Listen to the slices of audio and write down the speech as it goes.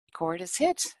record is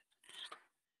hit.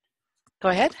 Go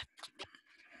ahead.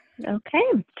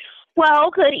 Okay.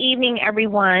 Well, good evening,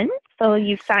 everyone. So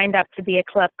you've signed up to be a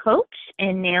club coach,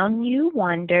 and now you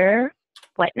wonder,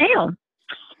 what now?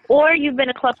 Or you've been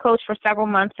a club coach for several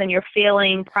months and you're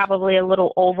feeling probably a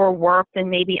little overworked and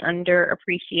maybe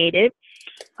underappreciated,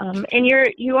 and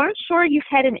you aren't sure you've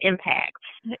had an impact.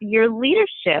 Your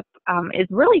leadership is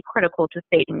really critical to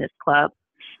saving this club,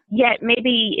 yet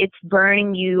maybe it's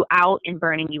burning you out and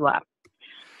burning you up.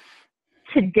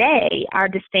 Today, our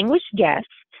distinguished guest,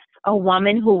 a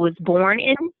woman who was born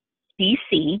in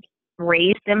D.C.,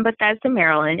 raised in Bethesda,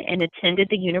 Maryland, and attended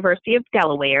the University of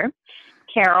Delaware,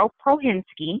 Carol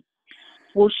Prahinski,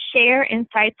 will share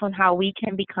insights on how we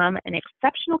can become an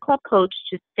exceptional club coach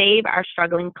to save our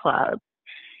struggling clubs.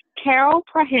 Carol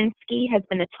Prahinski has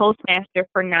been a Toastmaster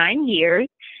for 9 years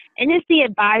and is the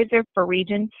advisor for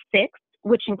Region 6,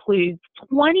 which includes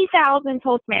 20,000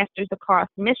 Toastmasters across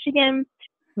Michigan,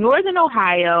 Northern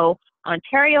Ohio,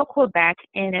 Ontario, Quebec,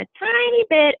 and a tiny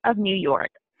bit of New York.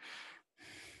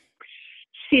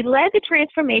 She led the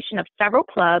transformation of several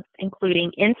clubs,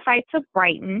 including Insights of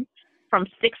Brighton, from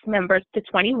 6 members to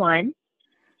 21,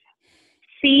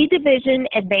 C Division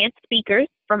Advanced Speakers,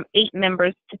 from 8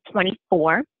 members to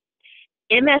 24,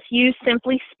 MSU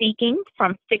Simply Speaking,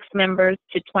 from 6 members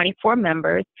to 24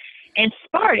 members, and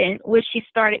Spartan, which she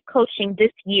started coaching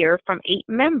this year, from 8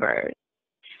 members.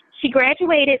 She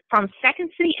graduated from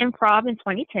Second City Improv in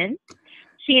 2010.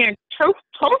 She earned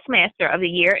Toastmaster of the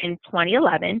Year in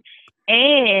 2011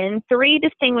 and 3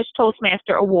 Distinguished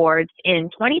Toastmaster Awards in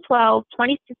 2012,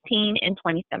 2016, and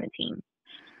 2017.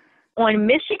 On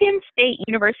Michigan State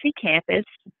University campus,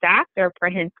 Dr.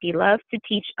 Prahinski loves to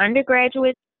teach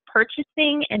undergraduates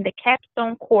purchasing and the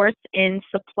capstone course in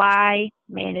supply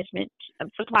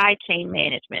chain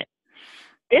management.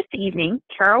 This evening,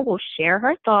 Carol will share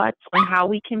her thoughts on how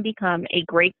we can become a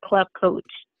great club coach.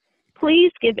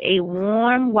 Please give a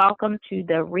warm welcome to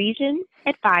the Region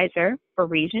Advisor for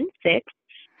Region 6,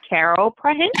 Carol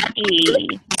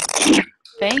Prahinski.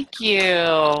 Thank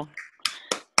you.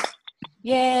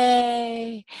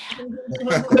 Yay.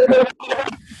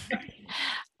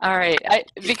 All right,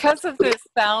 because of this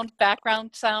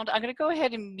background sound, I'm going to go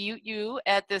ahead and mute you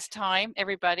at this time,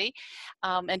 everybody.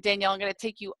 And Danielle, I'm going to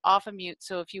take you off of mute,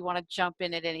 so if you want to jump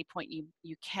in at any point,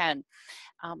 you can.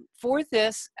 For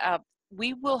this,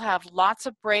 we will have lots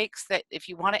of breaks that if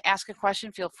you want to ask a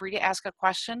question, feel free to ask a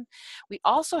question. We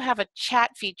also have a chat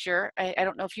feature. I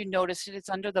don't know if you noticed it. It's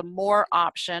under the More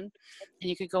option, and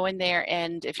you could go in there,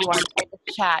 and if you want to type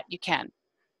a chat, you can.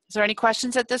 Is there any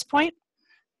questions at this point?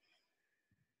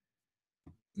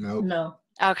 Nope. No.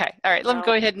 Okay. All right. Let me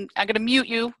go ahead and I'm going to mute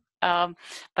you,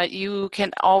 but you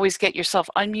can always get yourself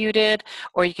unmuted,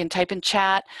 or you can type in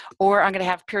chat, or I'm going to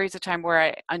have periods of time where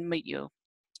I unmute you.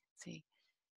 Let's see.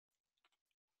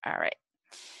 All right.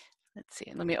 Let's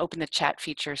see. Let me open the chat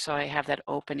feature so I have that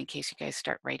open in case you guys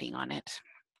start writing on it.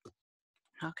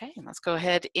 Okay, let's go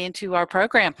ahead into our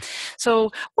program. So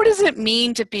what does it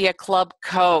mean to be a club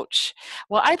coach?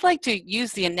 Well, I'd like to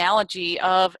use the analogy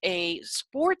of a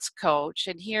sports coach.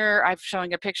 And here I'm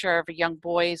showing a picture of a young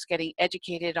boy who's getting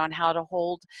educated on how to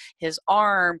hold his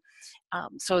arm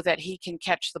so that he can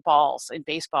catch the balls in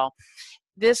baseball.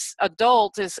 This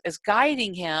adult is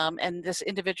guiding him, and this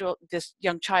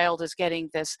young child is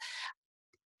getting this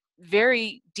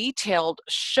very detailed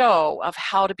show of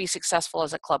how to be successful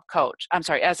as a club coach. I'm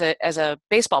sorry, as a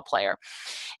baseball player.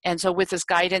 And so with this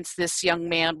guidance, this young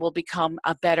man will become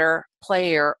a better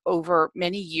player over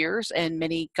many years and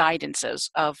many guidances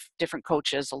of different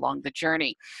coaches along the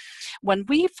journey. When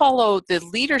we follow the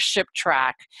leadership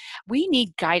track, we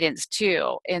need guidance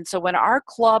too. And so when our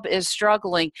club is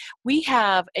struggling, we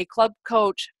have a club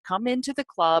coach come into the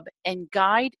club and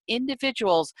guide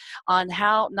individuals on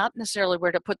how, not necessarily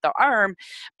where to put the arm,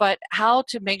 but how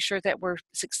to make sure that we're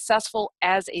successful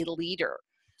as a leader.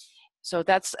 So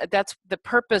that's the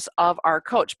purpose of our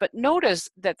coach. But notice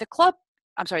that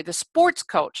the sports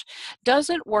coach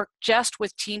doesn't work just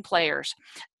with team players.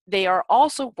 They are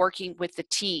also working with the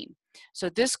team. So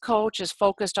this coach is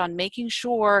focused on making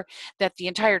sure that the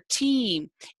entire team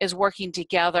is working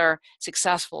together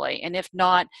successfully. And if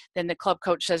not, then the club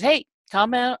coach says, hey,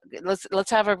 come out,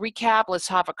 let's have a recap, let's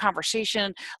have a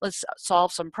conversation, let's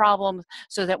solve some problems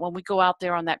so that when we go out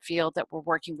there on that field that we're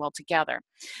working well together.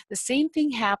 The same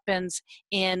thing happens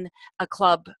in a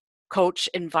club coach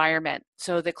environment.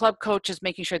 So the club coach is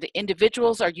making sure the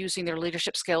individuals are using their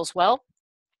leadership skills well,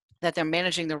 that they're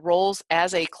managing their roles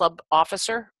as a club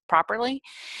officer properly,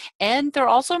 and they're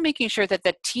also making sure that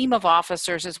the team of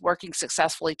officers is working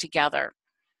successfully together.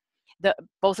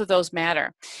 both of those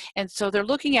matter. And so they're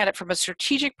looking at it from a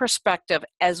strategic perspective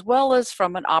as well as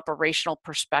from an operational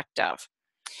perspective.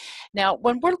 Now,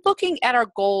 when we're looking at our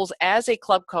goals as a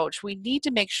club coach, we need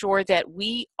to make sure that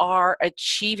we are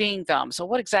achieving them. So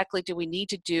what exactly do we need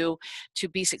to do to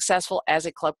be successful as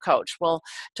a club coach? Well,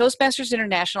 Toastmasters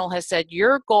International has said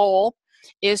your goal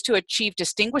is to achieve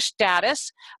distinguished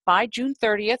status by June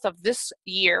 30th of this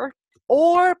year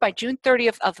or by June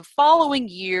 30th of the following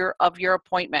year of your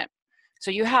appointment.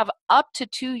 So you have up to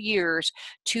 2 years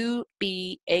to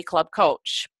be a club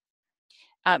coach.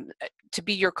 To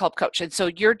be your club coach. And so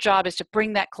your job is to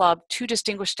bring that club to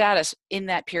distinguished status in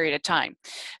that period of time.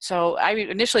 So I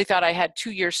initially thought I had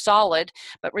 2 years solid,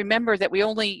 but remember that we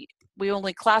only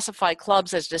classify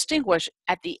clubs as distinguished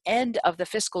at the end of the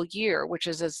fiscal year, which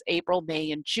is as April,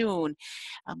 May, and June.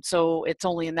 So it's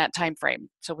only in that time frame.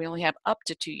 So we only have up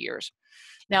to 2 years.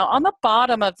 Now, on the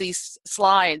bottom of these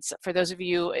slides, for those of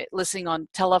you listening on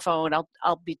telephone,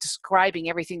 I'll be describing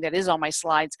everything that is on my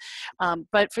slides.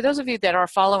 But for those of you that are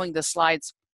following the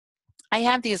slides, I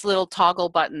have these little toggle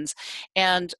buttons,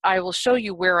 and I will show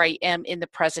you where I am in the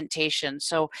presentation.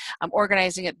 So I'm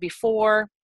organizing it before,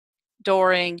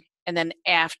 during, and then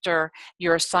after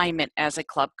your assignment as a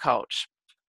club coach.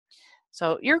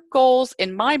 So your goals,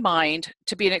 in my mind,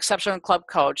 to be an exceptional club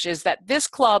coach is that this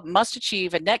club must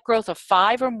achieve a net growth of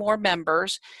 5 or more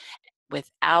members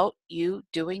without you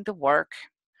doing the work.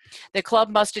 The club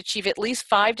must achieve at least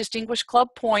 5 distinguished club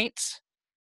points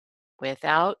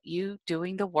without you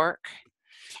doing the work.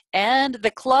 And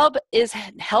the club is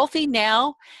healthy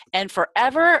now and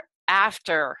forever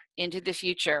after into the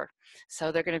future. So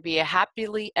they're going to be a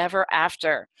happily ever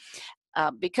after.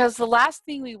 Because the last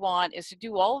thing we want is to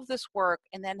do all of this work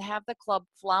and then have the club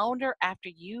flounder after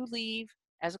you leave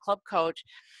as a club coach.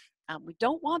 We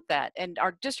don't want that, and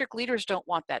our district leaders don't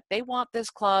want that. They want this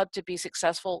club to be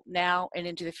successful now and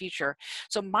into the future.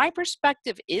 So my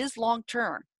perspective is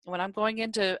long-term. When I'm going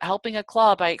into helping a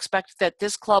club, I expect that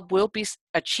this club will be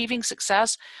achieving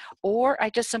success, or I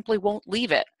just simply won't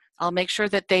leave it. I'll make sure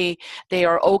that they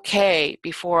are okay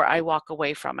before I walk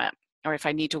away from it, or if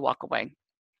I need to walk away.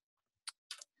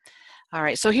 All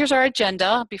right, so here's our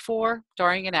agenda before,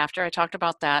 during, and after. I talked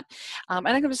about that. And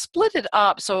I'm going to split it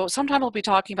up. So sometime I'll be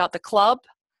talking about the club,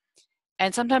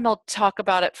 and sometime I'll talk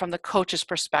about it from the coach's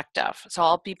perspective. So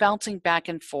I'll be bouncing back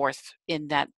and forth in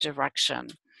that direction.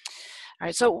 All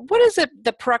right, so what is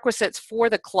the prerequisites for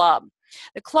the club?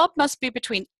 The club must be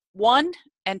between 1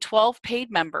 and 12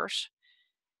 paid members.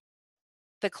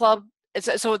 The club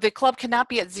cannot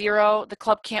be at 0. The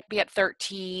club can't be at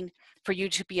 13 for you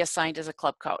to be assigned as a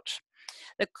club coach.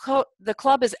 The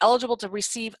club is eligible to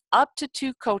receive up to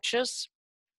 2 coaches,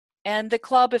 and the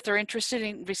club, if they're interested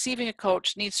in receiving a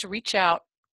coach, needs to reach out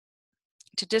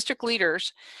to district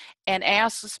leaders and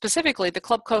ask specifically the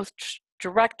club coach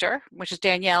director, which is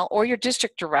Danielle, or your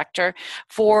district director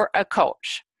for a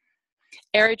coach.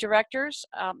 Area directors,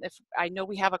 if I know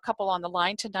we have a couple on the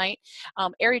line tonight,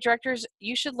 area directors,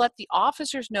 you should let the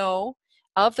officers know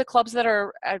of the clubs that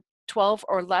are 12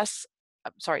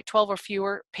 or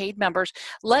fewer paid members.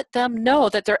 Let them know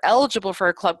that they're eligible for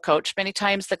a club coach. Many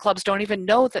times the clubs don't even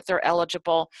know that they're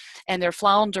eligible, and they're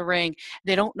floundering.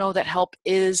 They don't know that help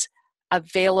is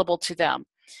available to them.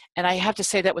 And I have to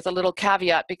say that with a little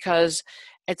caveat, because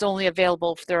it's only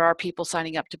available if there are people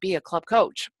signing up to be a club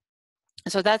coach.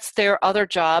 So that's their other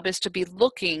job, is to be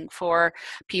looking for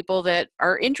people that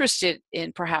are interested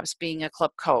in perhaps being a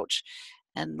club coach.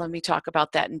 And let me talk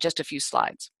about that in just a few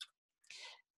slides.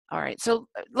 All right, so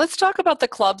let's talk about the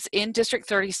clubs in District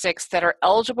 36 that are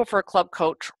eligible for a club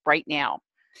coach right now.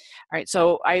 All right,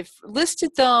 so I've listed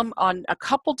them on a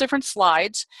couple different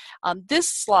slides. This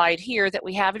slide here that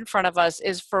we have in front of us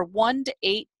is for 1 to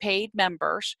 8 paid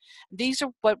members. These are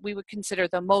what we would consider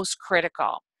the most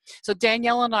critical. So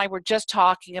Danielle and I were just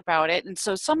talking about it, and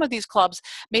so some of these clubs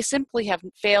may simply have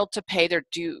failed to pay their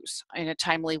dues in a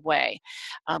timely way.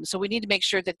 So we need to make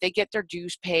sure that they get their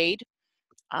dues paid.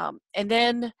 And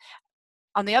then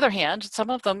on the other hand, some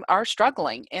of them are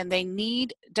struggling, and they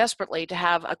need desperately to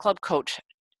have a club coach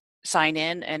sign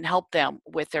in and help them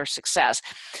with their success.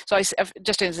 So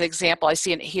just as an example, I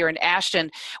see here in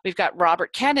Ashton, we've got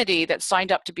Robert Kennedy that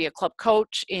signed up to be a club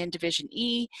coach in Division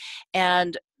E,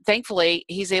 and thankfully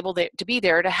he's able to be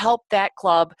there to help that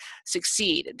club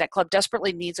succeed. That club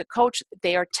desperately needs a coach.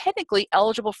 They are technically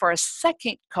eligible for a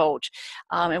second coach,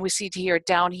 and we see here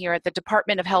down here at the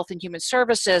Department of Health and Human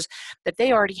Services that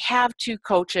they already have 2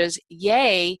 coaches.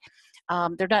 Yay!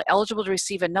 They're not eligible to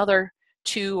receive another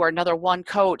 2 or another 1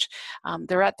 coach.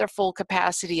 They're at their full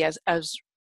capacity as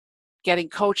getting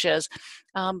coaches,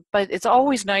 but it's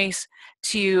always nice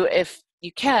to, if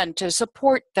you can to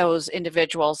support those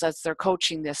individuals as they're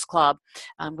coaching this club.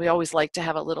 We always like to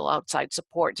have a little outside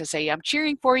support to say, I'm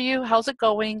cheering for you, how's it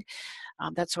going?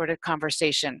 That sort of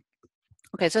conversation.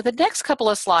 Okay, so the next couple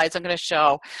of slides I'm going to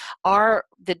show are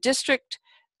the district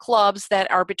clubs that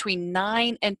are between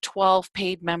 9 and 12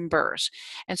 paid members.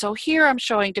 And so here I'm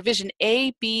showing Division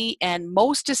A, B, and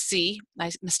most is C. I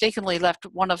mistakenly left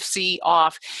one of C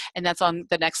off, and that's on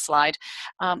the next slide.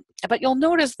 But you'll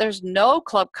notice there's no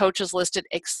club coaches listed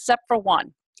except for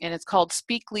one, and it's called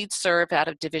Speak, Lead, Serve out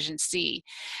of Division C.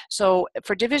 So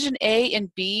for Division A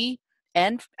and B,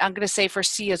 and I'm going to say for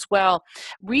C as well,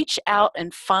 reach out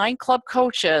and find club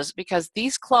coaches because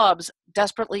these clubs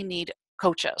desperately need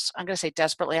coaches. I'm going to say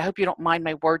desperately. I hope you don't mind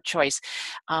my word choice.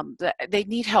 They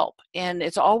need help, and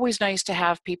it's always nice to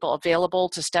have people available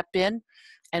to step in,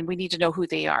 and we need to know who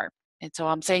they are. And so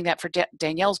I'm saying that for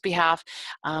Danielle's behalf,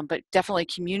 but definitely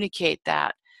communicate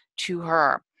that to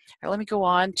her. All right, let me go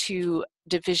on to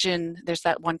Division, there's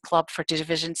that one club for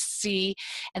Division C,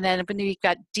 and then we've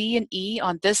got D and E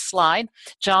on this slide.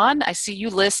 John, I see you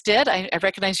listed. I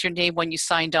recognize your name when you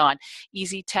signed on.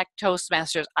 Easy Tech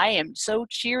Toastmasters. I am so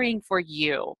cheering for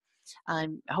you.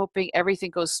 I'm hoping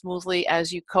everything goes smoothly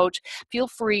as you coach. Feel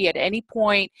free at any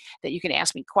point that you can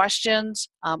ask me questions,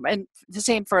 and the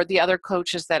same for the other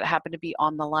coaches that happen to be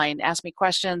on the line. Ask me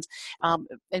questions,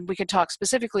 and we can talk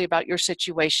specifically about your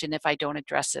situation if I don't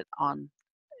address it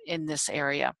in this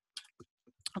area.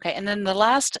 Okay, and then the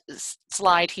last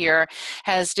slide here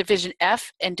has Division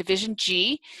F and Division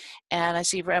G, and I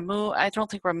see Ramu. I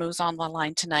don't think Ramu's on the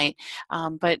line tonight,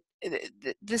 but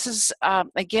this is,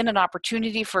 again, an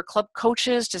opportunity for club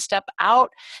coaches to step out,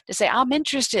 to say, I'm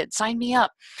interested, sign me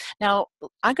up. Now,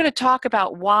 I'm going to talk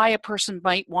about why a person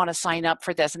might want to sign up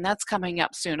for this, and that's coming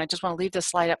up soon. I just want to leave this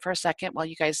slide up for a second while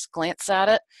you guys glance at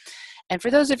it. And for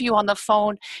those of you on the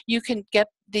phone, you can get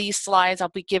these slides. I'll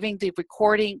be giving the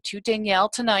recording to Danielle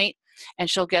tonight, and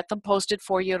she'll get them posted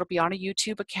for you. It'll be on a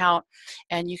YouTube account,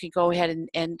 and you can go ahead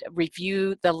and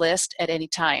review the list at any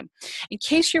time. In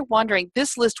case you're wondering,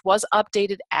 this list was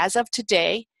updated as of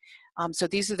today. So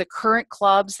these are the current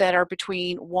clubs that are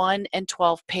between 1 and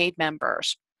 12 paid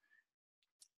members.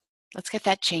 Let's get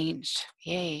that changed.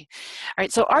 Yay. All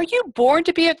right, so are you born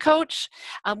to be a coach?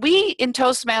 We in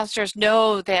Toastmasters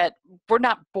know that we're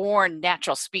not born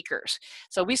natural speakers.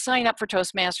 So we sign up for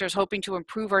Toastmasters hoping to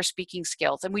improve our speaking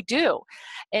skills, and we do.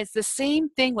 It's the same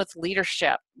thing with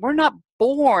leadership. We're not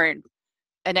born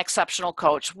an exceptional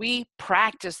coach. We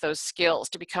practice those skills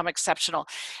to become exceptional.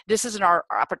 This is our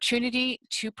opportunity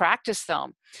to practice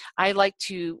them. I like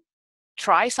to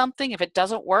try something. If it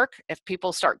doesn't work, if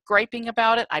people start griping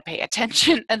about it, I pay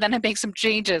attention and then I make some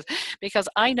changes because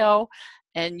I know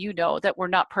and you know that we're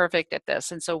not perfect at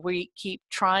this. And so we keep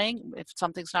trying. If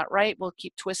something's not right, we'll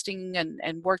keep twisting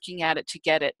and working at it to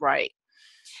get it right.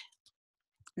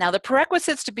 Now, the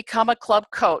prerequisites to become a club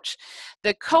coach.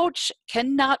 The coach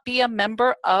cannot be a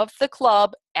member of the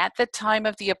club at the time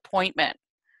of the appointment.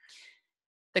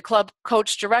 The club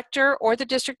coach director or the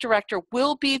district director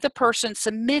will be the person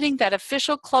submitting that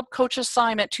official club coach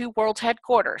assignment to world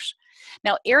headquarters.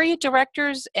 Now, area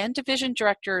directors and division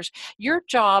directors, your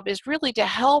job is really to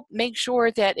help make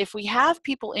sure that if we have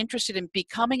people interested in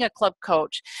becoming a club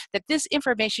coach, that this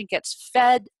information gets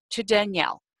fed to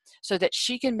Danielle so that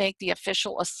she can make the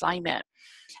official assignment.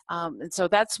 And so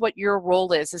that's what your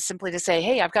role is simply to say,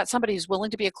 hey, I've got somebody who's willing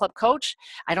to be a club coach.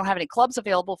 I don't have any clubs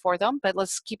available for them, but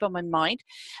let's keep them in mind.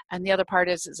 And the other part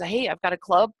is hey, I've got a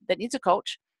club that needs a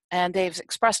coach and they've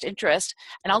expressed interest,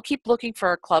 and I'll keep looking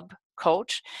for a club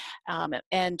coach.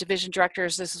 And division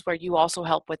directors, this is where you also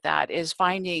help with that, is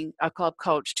finding a club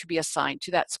coach to be assigned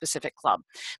to that specific club.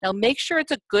 Now, make sure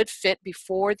it's a good fit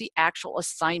before the actual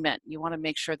assignment. You want to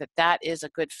make sure that that is a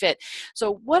good fit.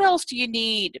 So what else do you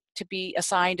need to be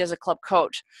assigned as a club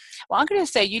coach? Well, I'm going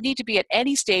to say you need to be at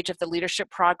any stage of the leadership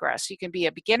progress. You can be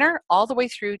a beginner all the way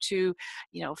through to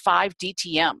 5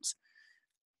 DTMs.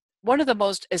 One of the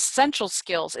most essential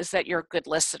skills is that you're a good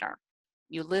listener.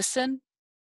 You listen,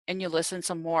 and you listen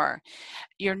some more.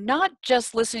 You're not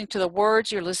just listening to the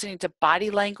words, you're listening to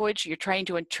body language. You're trying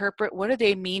to interpret what are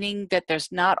they meaning that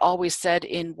there's not always said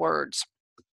in words.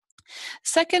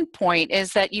 Second point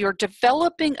is that you're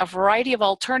developing a variety of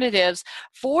alternatives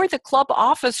for the club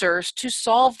officers to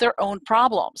solve their own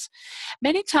problems.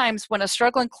 Many times when a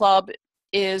struggling club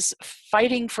is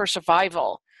fighting for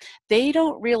survival, they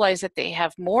don't realize that they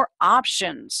have more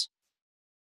options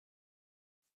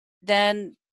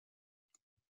than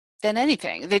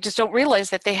anything. They just don't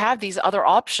realize that they have these other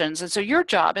options. And so your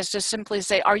job is to simply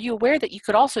say, are you aware that you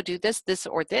could also do this, this,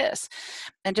 or this?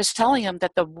 And just telling them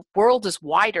that the world is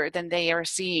wider than they are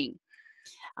seeing.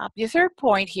 Your third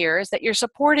point here is that you're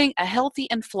supporting a healthy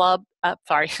and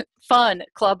fun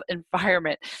club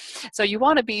environment. So you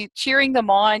want to be cheering them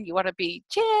on. You want to be,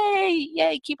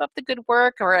 yay, keep up the good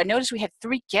work. Or I noticed we had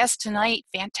 3 guests tonight.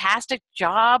 Fantastic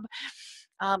job.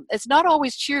 It's not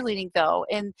always cheerleading, though,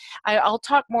 and I'll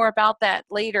talk more about that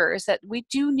later, is that we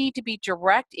do need to be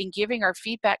direct in giving our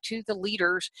feedback to the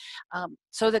leaders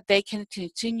so that they can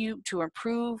continue to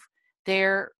improve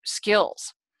their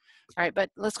skills. All right, but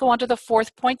let's go on to the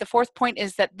fourth point. The fourth point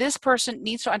is that this person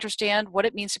needs to understand what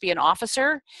it means to be an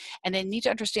officer, and they need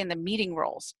to understand the meeting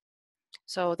roles.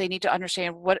 So they need to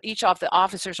understand what each of the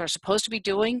officers are supposed to be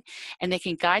doing, and they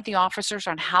can guide the officers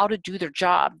on how to do their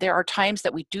job. There are times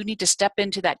that we do need to step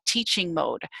into that teaching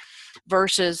mode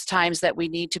versus times that we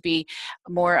need to be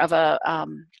more of a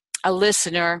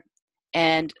listener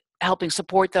and helping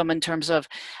support them in terms of,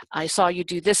 I saw you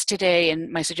do this today, and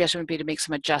my suggestion would be to make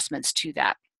some adjustments to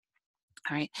that.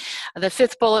 All right. The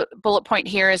fifth bullet point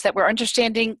here is that we're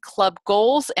understanding club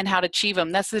goals and how to achieve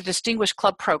them. That's the Distinguished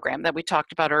Club Program that we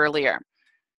talked about earlier.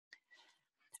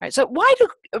 All right, so why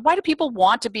do people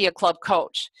want to be a club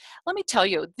coach? Let me tell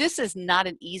you, this is not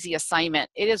an easy assignment.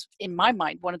 It is, in my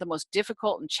mind, one of the most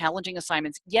difficult and challenging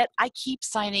assignments, yet I keep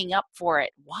signing up for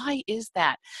it. Why is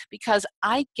that? Because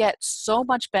I get so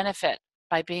much benefit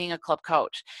by being a club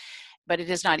coach, but it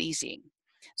is not easy.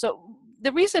 So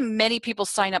the reason many people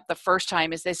sign up the first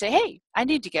time is they say, hey, I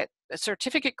need to get a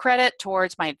certificate credit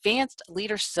towards my Advanced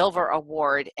Leader Silver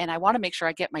Award, and I want to make sure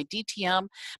I get my DTM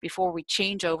before we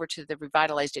change over to the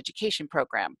Revitalized Education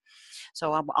Program.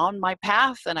 So I'm on my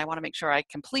path, and I want to make sure I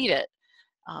complete it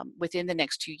within the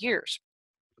next 2 years.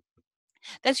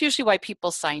 That's usually why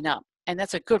people sign up, and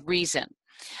that's a good reason.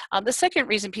 The second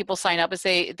reason people sign up is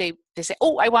they say,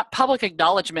 oh, I want public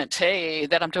acknowledgement, hey,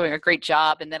 that I'm doing a great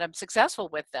job and that I'm successful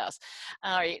with this.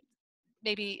 All right,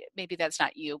 maybe that's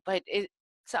not you, but it's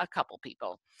a couple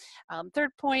people. Third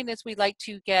point is we like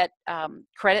to get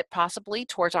credit possibly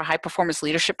towards our high performance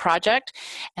leadership project.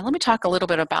 And let me talk a little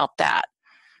bit about that.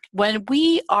 When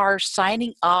we are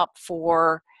signing up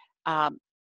for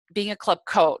being a club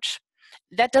coach,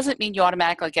 that doesn't mean you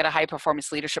automatically get a high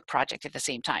performance leadership project at the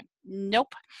same time.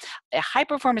 Nope. A high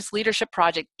performance leadership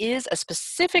project is a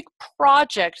specific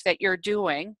project that you're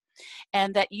doing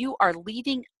and that you are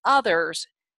leading others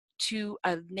to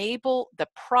enable the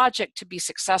project to be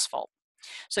successful.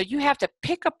 So you have to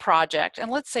pick a project,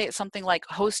 and let's say it's something like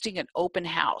hosting an open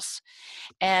house,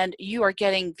 and you are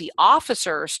getting the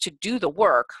officers to do the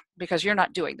work because you're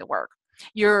not doing the work.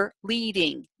 You're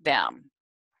leading them.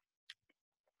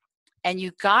 And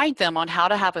you guide them on how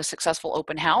to have a successful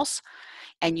open house,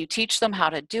 and you teach them how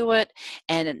to do it,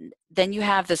 and then you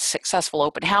have this successful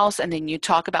open house, and then you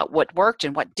talk about what worked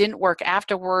and what didn't work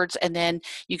afterwards, and then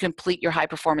you complete your high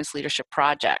performance leadership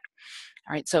project.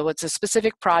 All right, so it's a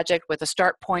specific project with a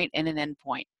start point and an end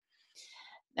point.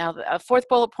 Now, the fourth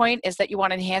bullet point is that you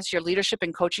want to enhance your leadership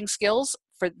and coaching skills.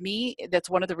 For me, that's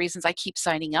one of the reasons I keep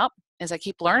signing up, is I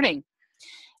keep learning.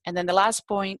 And then the last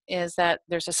point is that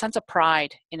there's a sense of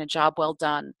pride in a job well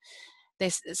done.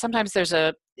 Sometimes there's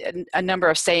a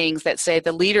number of sayings that say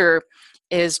the leader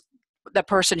is the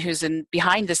person who's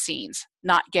behind the scenes,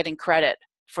 not getting credit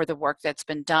for the work that's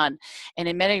been done. And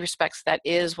in many respects, that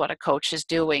is what a coach is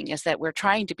doing, is that we're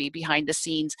trying to be behind the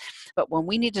scenes. But when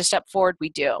we need to step forward, we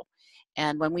do.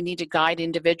 And when we need to guide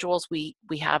individuals, we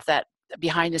have that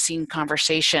behind the scene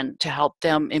conversation to help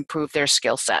them improve their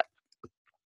skill set.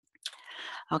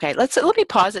 Okay, let me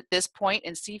pause at this point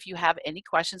and see if you have any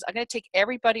questions. I'm going to take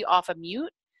everybody off of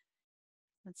mute.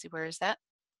 Let's see, where is that?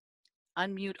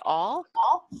 Unmute all.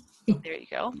 There you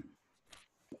go.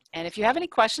 And if you have any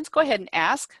questions, go ahead and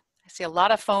ask. I see a lot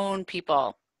of phone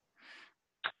people.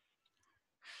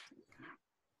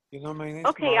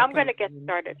 Okay, I'm going to get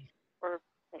started.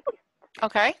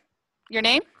 Okay. Your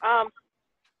name?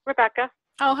 Rebecca.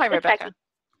 Oh, hi, Rebecca.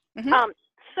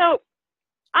 So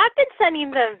I've been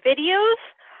sending them videos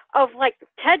of like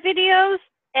TED videos,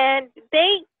 and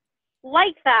they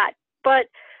like that. But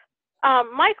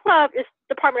my club is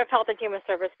Department of Health and Human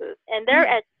Services, and they're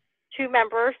at 2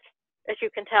 members, as you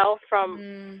can tell from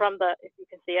the, if you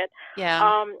can see it.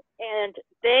 Yeah. And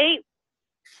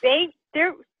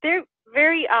they're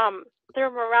very their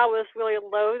morale is really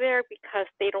low there because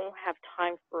they don't have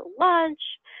time for lunch,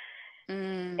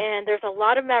 and there's a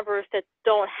lot of members that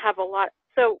don't have a lot.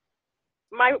 So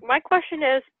my question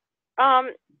is,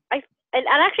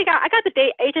 I got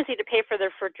the agency to pay for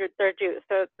their dues,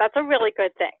 so that's a really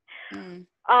good thing.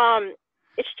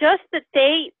 It's just that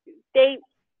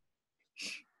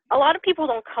a lot of people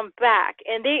don't come back,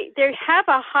 and they have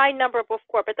a high number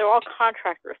before, but they're all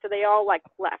contractors, so they all like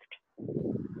left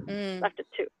at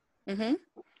 2.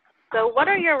 So what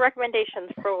are your recommendations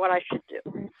for what I should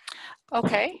do?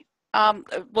 Okay.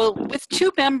 Well, with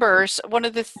 2 members, one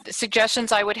of the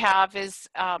suggestions I would have is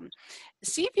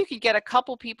see if you could get a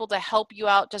couple people to help you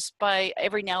out just by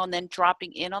every now and then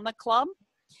dropping in on the club.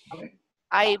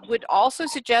 I would also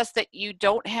suggest that you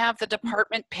don't have the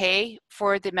department pay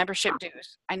for the membership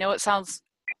dues. I know it sounds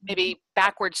maybe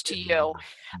backwards to you,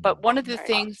 but one of the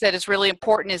things that is really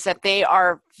important is that they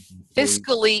are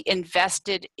fiscally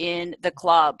invested in the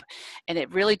club, and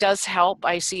it really does help.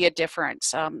 I see a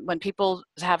difference. When people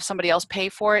have somebody else pay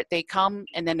for it, they come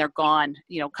and then they're gone.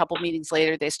 You know, a couple meetings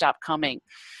later, they stop coming.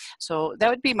 So that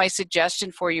would be my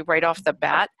suggestion for you right off the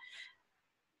bat.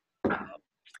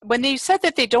 When they said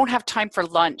that they don't have time for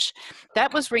lunch,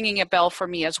 that was ringing a bell for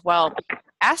me as well.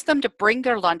 Ask them to bring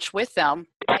their lunch with them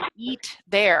and eat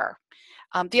there.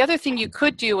 The other thing you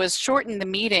could do is shorten the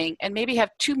meeting and maybe have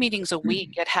 2 meetings a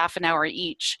week at half an hour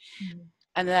each.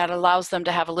 And that allows them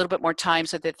to have a little bit more time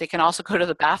so that they can also go to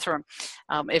the bathroom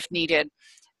if needed.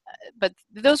 But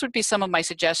those would be some of my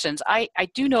suggestions. I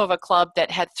do know of a club that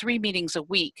had 3 meetings a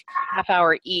week, half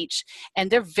hour each,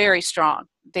 and they're very strong.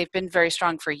 They've been very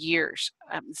strong for years.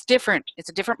 It's different. It's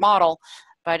a different model,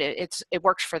 but it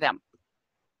works for them.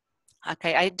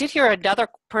 Okay, I did hear another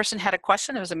person had a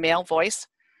question. It was a male voice.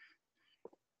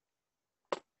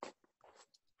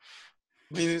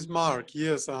 My name is Mark.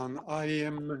 Yes, I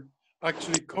am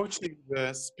actually coaching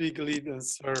the Speak, Lead, and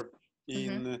Serve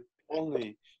in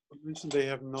Olney. You mentioned they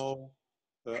have no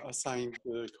assigned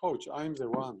coach. I'm the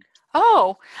one.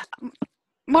 Oh,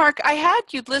 Mark, I had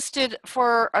you listed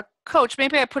for a coach.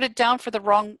 Maybe I put it down for the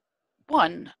wrong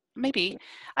one. Maybe.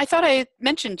 I thought I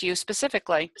mentioned you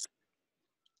specifically.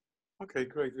 Okay,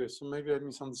 great. So maybe I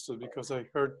misunderstood because I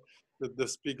heard that the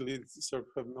Speak, Lead, Serve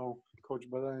have no coach,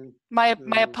 but My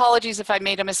apologies if I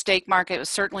made a mistake, Mark. It was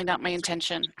certainly not my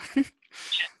intention.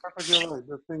 Perfectly right.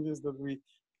 The thing is that we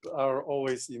are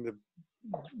always in the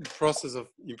process of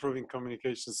improving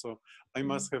communication, so I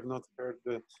must have not heard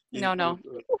the input. No.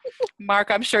 Mark,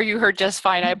 I'm sure you heard just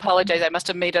fine. I apologize. I must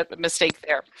have made a mistake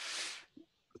there.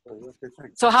 Okay,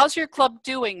 thanks. So how's your club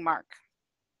doing, Mark?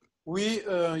 We,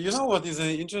 you know what is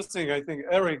interesting? I think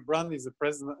Eric Brand is the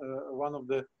president, one of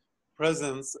the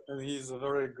presidents, and he's a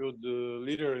very good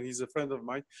leader, and he's a friend of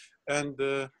mine. And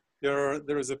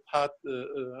there is a path.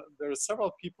 There are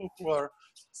several people who are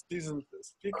seasoned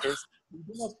speakers. We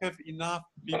do not have enough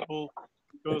people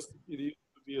because it used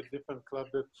to be a different club.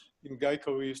 That in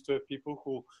Geico we used to have people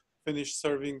who finished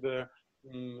serving the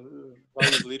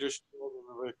various leadership roles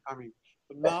and were coming.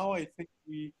 But now I think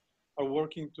we are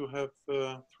working to have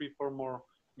 3-4 more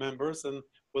members. And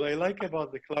what I like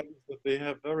about the club is that they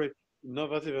have very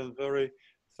innovative and very,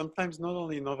 sometimes not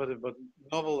only innovative, but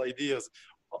novel ideas.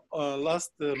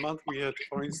 Last month we had,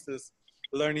 for instance,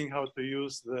 learning how to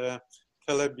use the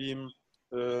telebeam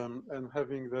and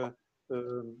having the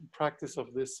practice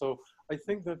of this. So I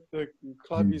think that the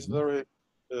club is very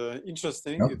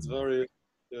interesting. It's very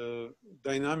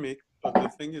dynamic, but the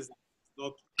thing is it's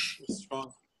not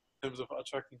strong in terms of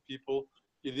attracting people.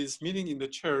 It is meeting in the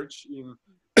church in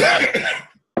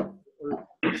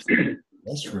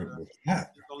That's right.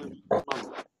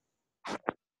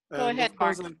 Go ahead,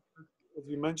 Mark. As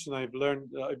you mentioned, I've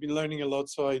been learning a lot,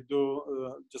 so I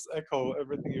do just echo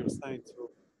everything you're saying. So,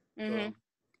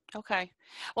 Okay.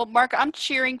 Well, Mark, I'm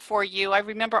cheering for you. I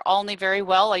remember Olney very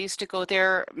well. I used to go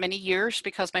there many years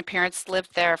because my parents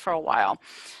lived there for a while.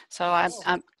 So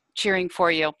I'm cheering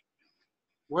for you.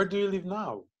 Where do you live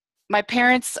now? My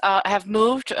parents have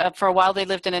moved. For a while they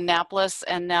lived in Annapolis,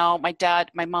 and now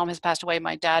my mom has passed away.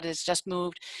 My dad has just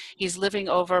moved. He's living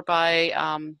over by,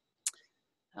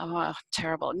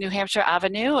 terrible, New Hampshire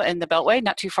Avenue in the Beltway,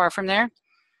 not too far from there.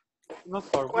 Not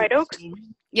far. White Oak?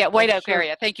 Yeah, White Oak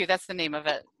area. Thank you. That's the name of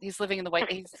it. He's living in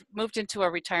he's moved into a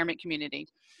retirement community.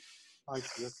 I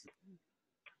see.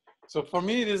 So for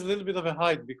me, it is a little bit of a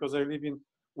hike because I live in,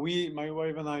 my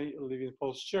wife and I live in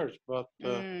Falls Church, but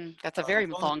that's a very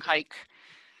long hike.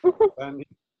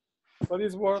 But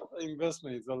it's worth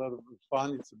investment. It's a lot of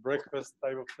fun. It's a breakfast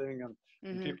type of thing,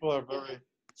 and people are very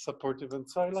supportive, and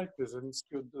so I like this, and it's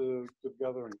good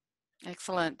gathering.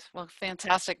 Excellent. Well,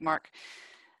 fantastic, Mark.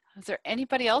 Is there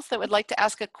anybody else that would like to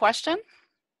ask a question?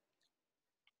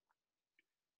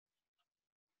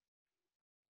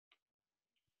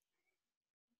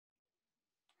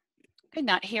 Okay,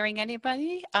 not hearing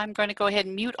anybody. I'm going to go ahead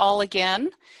and mute all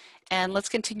again, and let's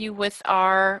continue with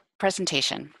our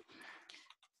presentation.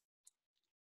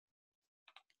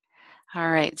 All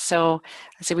right, so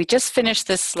we just finished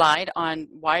this slide on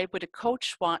why would a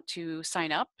coach want to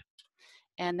sign up.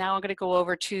 And now I'm going to go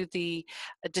over to the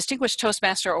Distinguished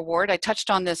Toastmaster Award. I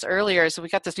touched on this earlier, so we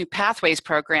got this new Pathways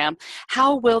program.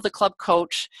 How will the club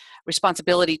coach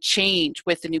responsibility change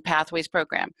with the new Pathways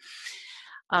program?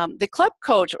 The club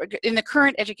coach, in the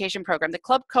current education program, the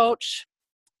club coach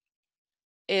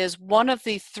is one of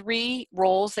the 3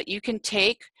 roles that you can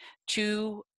take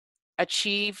to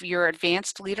achieve your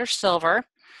Advanced Leader Silver.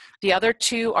 The other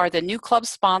 2 are the new club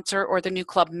sponsor or the new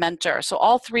club mentor. So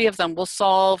all 3 of them will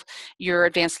solve your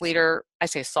Advanced Leader, I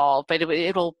say solve, but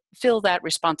it'll fill that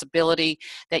responsibility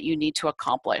that you need to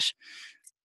accomplish.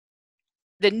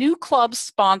 The new club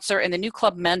sponsor and the new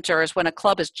club mentor is when a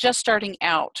club is just starting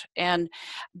out, and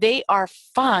they are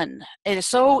fun. It is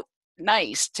so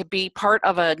nice to be part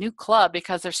of a new club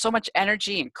because there's so much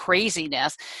energy and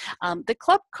craziness. The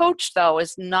club coach, though,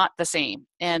 is not the same.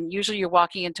 And usually you're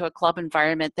walking into a club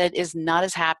environment that is not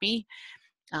as happy.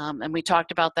 And we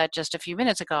talked about that just a few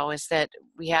minutes ago, is that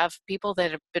we have people that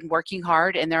have been working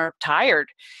hard and they're tired.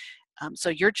 So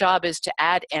your job is to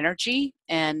add energy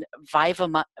and vibe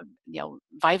them up,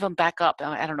 vibe them back up.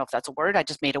 I don't know if that's a word. I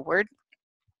just made a word.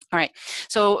 All right,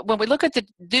 so when we look at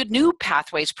the new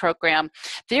Pathways program,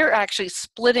 they're actually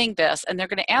splitting this, and they're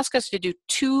going to ask us to do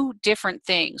 2 different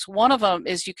things. One of them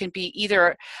is you can be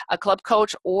either a club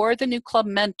coach or the new club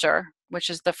mentor, which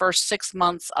is the first 6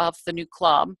 months of the new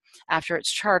club after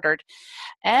it's chartered.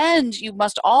 And you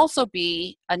must also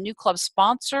be a new club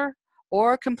sponsor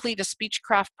or complete a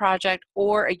speechcraft project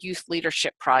or a youth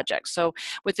leadership project. So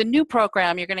with the new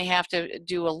program, you're going to have to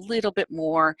do a little bit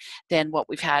more than what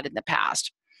we've had in the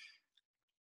past.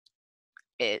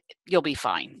 You'll be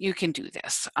fine. You can do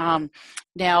this.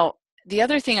 Now, the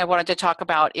other thing I wanted to talk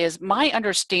about is my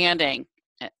understanding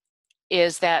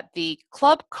is that the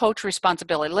club coach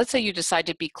responsibility, let's say you decide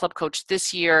to be club coach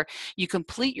this year, you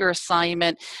complete your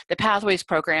assignment, the Pathways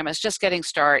program is just getting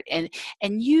started,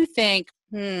 and you think,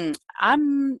 I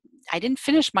didn't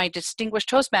finish my Distinguished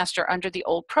Toastmaster under the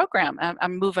old program.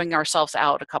 I'm moving ourselves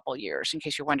out a couple years, in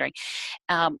case you're wondering.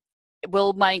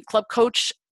 Will my club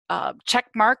coach check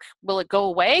mark, will it go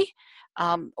away?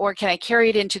 Or can I carry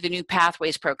it into the new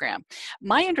Pathways program?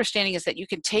 My understanding is that you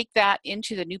can take that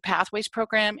into the new Pathways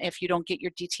program. If you don't get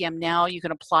your DTM now, you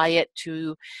can apply it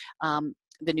to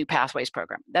the new Pathways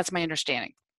program. That's my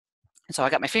understanding. So I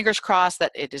got my fingers crossed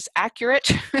that it is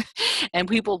accurate and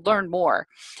we will learn more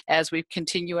as we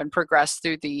continue and progress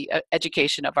through the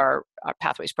education of our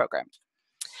Pathways program.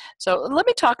 So let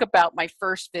me talk about my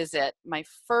first visit, my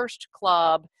first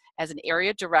club as an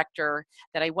area director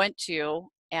that I went to.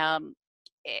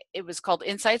 It was called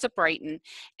Insights of Brighton,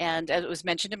 and as it was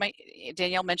mentioned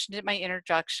Danielle mentioned it in my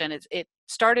introduction, it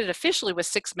started officially with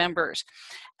 6 members.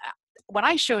 When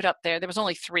I showed up there was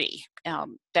only 3.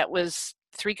 That was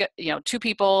 2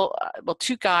 people,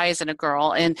 2 guys and a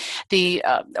girl, and the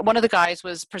one of the guys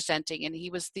was presenting, and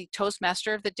he was the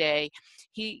Toastmaster of the day.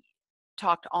 He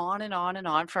talked on and on and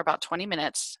on for about 20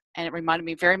 minutes, and it reminded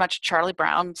me very much of Charlie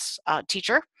Brown's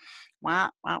teacher.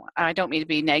 Wow, I don't mean to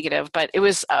be negative, but it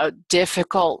was a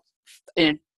difficult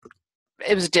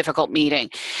meeting.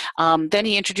 Then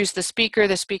he introduced the speaker.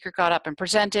 The speaker got up and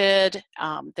presented.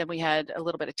 Then we had a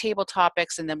little bit of table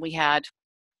topics, and then we had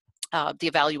the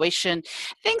evaluation.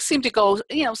 Things seemed to go,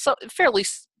 so fairly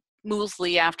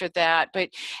smoothly after that, but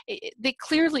they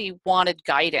clearly wanted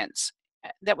guidance.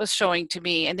 That was showing to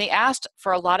me, and they asked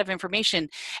for a lot of information.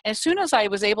 And as soon as I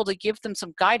was able to give them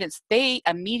some guidance, they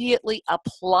immediately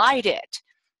applied it.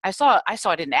 I saw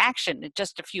it in action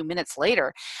just a few minutes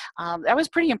later. I was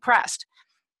pretty impressed.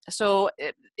 So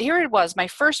here it was, my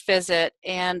first visit,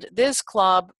 and this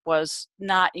club was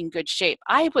not in good shape.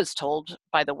 I was told,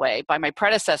 by the way, by my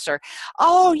predecessor,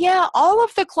 oh yeah, all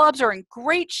of the clubs are in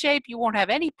great shape. You won't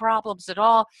have any problems at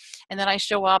all. And then I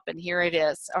show up, and here it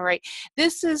is. All right,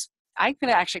 this is, I'm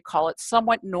going to actually call it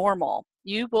somewhat normal.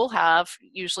 You will have,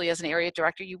 usually as an area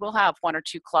director, you will have 1 or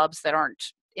 2 clubs that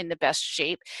aren't in the best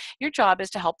shape. Your job is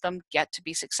to help them get to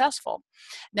be successful.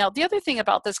 Now, the other thing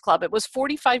about this club, it was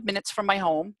 45 minutes from my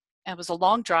home. It was a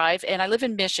long drive, and I live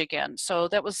in Michigan, so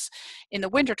that was, in the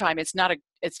wintertime, it's not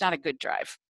a good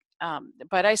drive.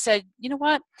 But I said, you know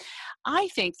what? I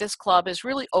think this club is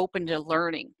really open to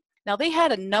learning. Now, they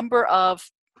had a number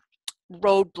of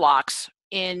roadblocks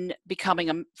in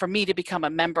for me to become a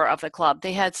member of the club.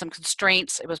 They had some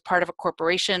constraints. It was part of a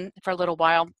corporation for a little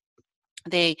while.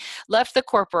 They left the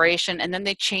corporation, and then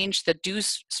they changed the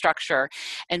dues structure.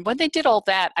 And when they did all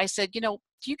that, I said, do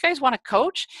you guys want to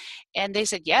coach? And they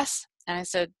said, yes. And I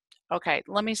said, okay,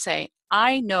 let me say,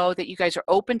 I know that you guys are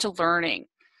open to learning.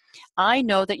 I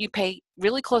know that you pay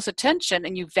really close attention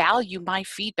and you value my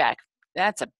feedback.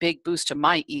 that's a big boost to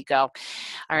my ego.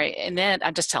 All right, and then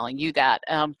I'm just telling you that.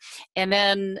 And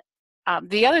then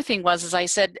the other thing is I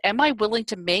said, am I willing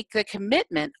to make the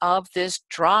commitment of this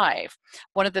drive?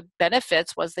 One of the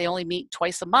benefits was they only meet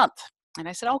twice a month. And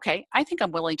I said, okay, I think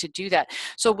I'm willing to do that.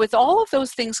 So with all of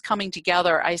those things coming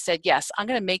together, I said, yes, I'm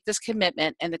going to make this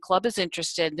commitment, and the club is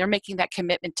interested. They're making that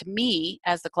commitment to me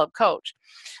as the club coach.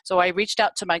 So I reached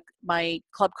out to my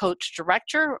club coach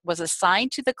director, was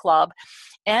assigned to the club,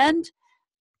 and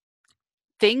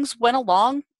things went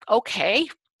along okay.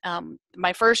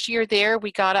 My first year there,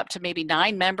 we got up to maybe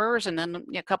 9 members, and then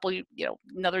a couple,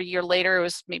 another year later, it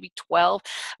was maybe 12.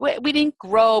 We didn't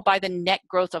grow by the net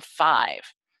growth of 5.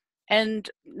 And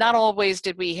not always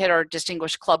did we hit our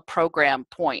distinguished club program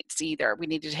points either. We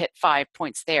needed to hit 5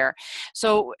 points there.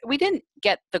 So we didn't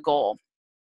get the goal.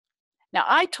 Now,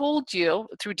 I told you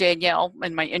through Danielle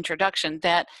in my introduction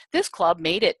that this club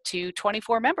made it to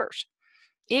 24 members.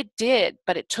 It did,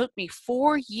 but it took me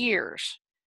 4 years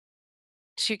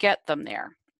to get them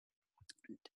there.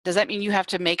 Does that mean you have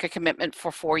to make a commitment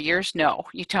for 4 years? No,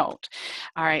 you don't.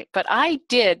 All right, but I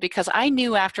did, because I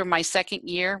knew after my second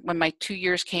year, when my 2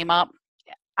 years came up,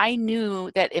 I knew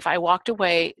that if I walked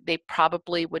away, they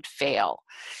probably would fail.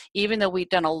 Even though we'd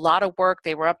done a lot of work,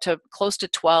 they were up to close to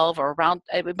 12 or around,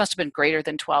 it must have been greater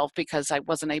than 12 because I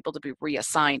wasn't able to be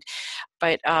reassigned.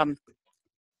 But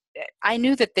I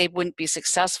knew that they wouldn't be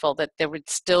successful, that there would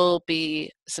still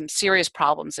be some serious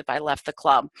problems if I left the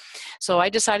club. So I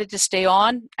decided to stay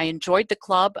on. I enjoyed the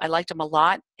club. I liked them a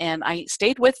lot. And I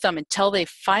stayed with them until they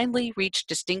finally reached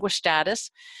distinguished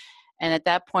status. And at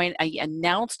that point, I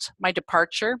announced my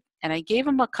departure, and I gave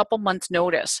them a couple months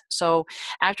notice. So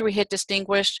after we hit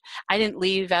distinguished, I didn't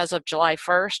leave as of July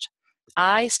 1st.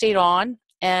 I stayed on,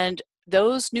 and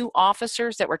those new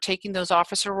officers that were taking those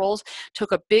officer roles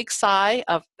took a big sigh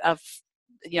of a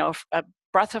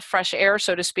breath of fresh air,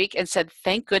 so to speak, and said,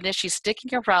 thank goodness she's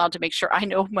sticking around to make sure I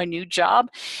know my new job,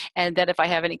 and that if I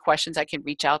have any questions, I can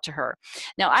reach out to her.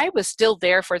 Now, I was still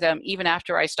there for them even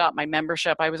after I stopped my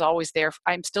membership. I was always there.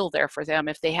 I'm still there for them.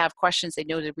 If they have questions, they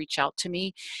know to reach out to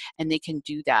me, and they can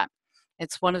do that.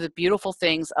 It's one of the beautiful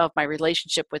things of my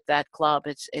relationship with that club.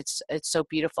 It's so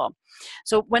beautiful.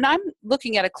 So when I'm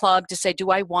looking at a club to say,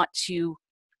 do I want to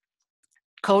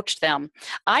coach them,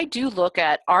 I do look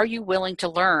at, are you willing to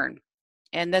learn?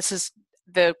 And this is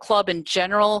the club in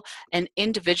general and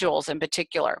individuals in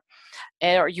particular.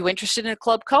 Are you interested in a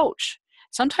club coach?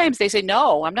 Sometimes they say,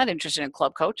 no, I'm not interested in a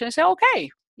club coach. And I say, okay,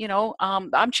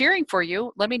 I'm cheering for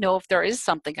you. Let me know if there is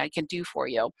something I can do for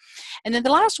you. And then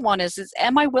the last one is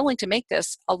am I willing to make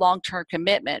this a long-term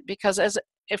commitment? Because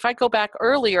if I go back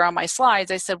earlier on my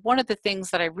slides, I said one of the things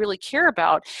that I really care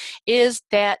about is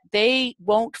that they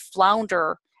won't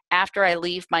flounder after I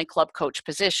leave my club coach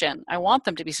position. I want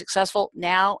them to be successful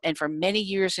now and for many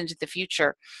years into the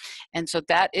future. And so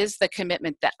that is the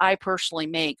commitment that I personally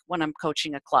make when I'm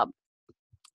coaching a club.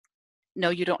 No,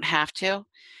 you don't have to.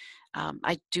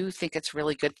 I do think it's a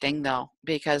really good thing, though,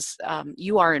 because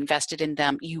you are invested in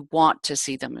them. You want to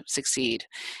see them succeed.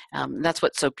 That's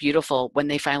what's so beautiful when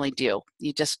they finally do.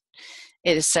 It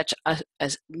is such a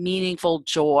meaningful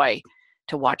joy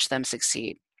to watch them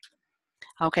succeed.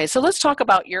 Okay, so let's talk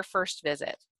about your first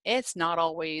visit. It's not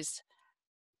always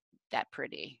that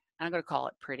pretty. I'm going to call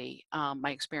it pretty, my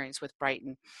experience with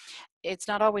Brighton. It's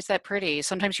not always that pretty.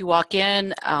 Sometimes you walk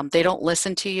in, they don't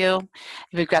listen to you.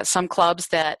 We've got some clubs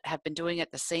that have been doing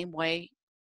it the same way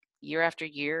year after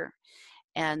year,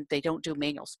 and they don't do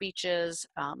manual speeches.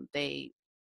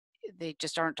 They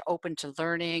just aren't open to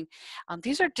learning.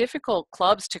 These are difficult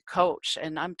clubs to coach,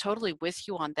 and I'm totally with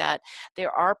you on that. There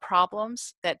are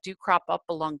problems that do crop up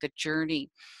along the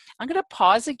journey. I'm going to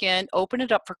pause again, open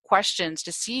it up for questions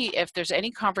to see if there's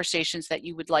any conversations that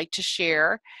you would like to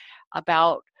share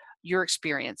about your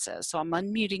experiences. So I'm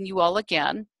unmuting you all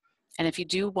again, and if you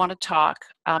do want to talk,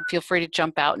 feel free to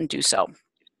jump out and do so.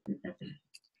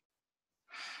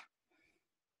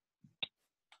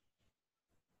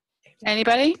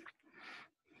 Anybody?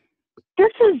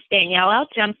 This is Danielle. I'll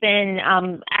jump in.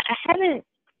 I haven't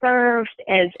served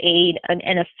as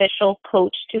an official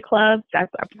coach to clubs. I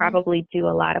probably do a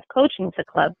lot of coaching to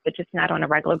clubs, but just not on a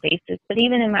regular basis. But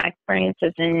even in my experience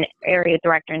as an area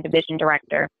director and division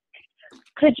director,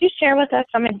 could you share with us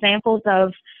some examples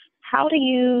of how do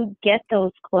you get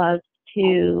those clubs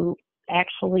to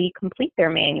actually complete their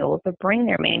manuals or bring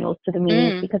their manuals to the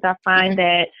meetings? Because I find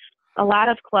that a lot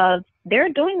of clubs, they're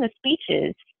doing the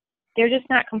speeches, they're just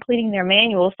not completing their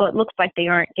manuals, so it looks like they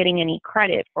aren't getting any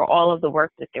credit for all of the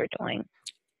work that they're doing.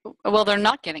 Well, they're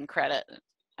not getting credit,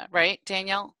 right,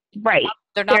 Danielle? Right.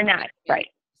 They're not, right.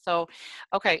 So,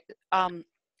 okay.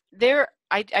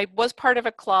 I was part of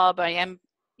a club. I am,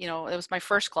 you know, it was my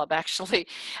first club actually.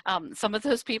 Some of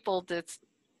those people that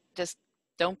just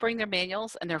don't bring their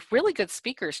manuals, and they're really good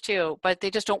speakers too, but they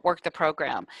just don't work the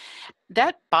program.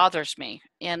 That bothers me,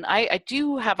 and I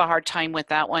do have a hard time with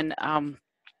that one.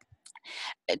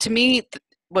 To me,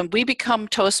 when we become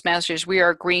Toastmasters, we are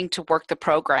agreeing to work the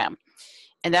program,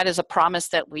 and that is a promise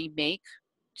that we make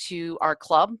to our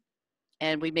club,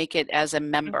 and we make it as a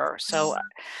member. So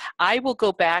I will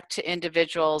go back to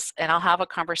individuals and I'll have a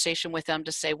conversation with them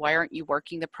to say, why aren't you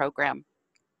working the program?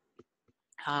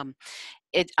 I'm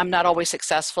not always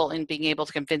successful in being able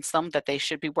to convince them that they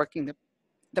should be working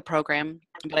the program,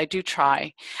 but I do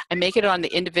try. I make it on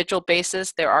the individual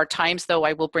basis. There are times, though,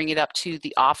 I will bring it up to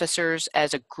the officers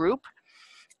as a group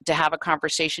to have a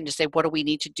conversation to say, what do we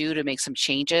need to do to make some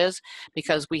changes?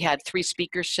 Because we had 3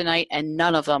 speakers tonight and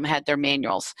none of them had their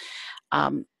manuals.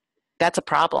 That's a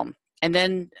problem. And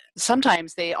then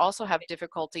sometimes they also have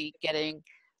difficulty getting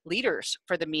leaders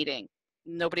for the meeting.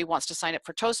 Nobody wants to sign up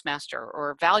for Toastmaster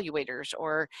or evaluators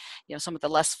or, you know, some of the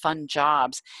less fun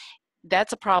jobs.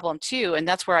 That's a problem too. And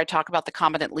that's where I talk about the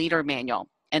competent leader manual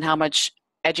and how much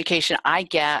education I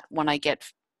get when I get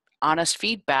honest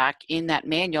feedback in that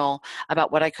manual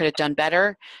about what I could have done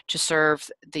better to serve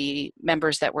the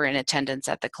members that were in attendance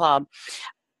at the club.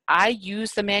 I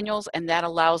use the manuals, and that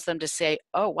allows them to say,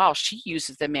 oh, wow, she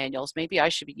uses the manuals. Maybe I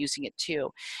should be using it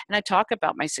too. And I talk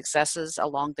about my successes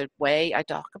along the way. I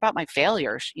talk about my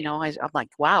failures. You know, I'm like,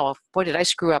 wow, boy, did I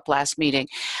screw up last meeting.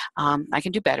 I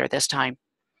can do better this time,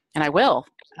 and I will.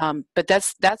 But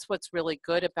that's what's really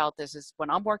good about this is when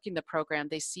I'm working the program,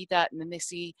 they see that, and then they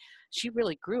see she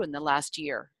really grew in the last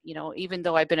year. You know, even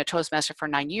though I've been a Toastmaster for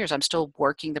 9 years, I'm still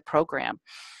working the program.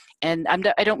 And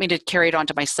I don't mean to carry it on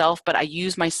to myself, but I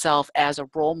use myself as a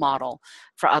role model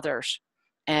for others.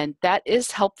 And that is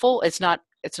helpful. It's not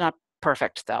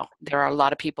perfect, though. There are a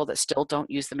lot of people that still don't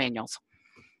use the manuals.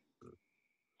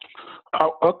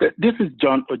 Okay, this is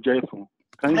John Ojefu.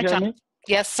 Can you hear me?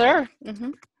 Yes, sir.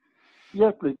 Mm-hmm.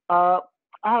 Yes, please. I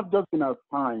have just been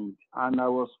assigned, and I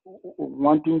was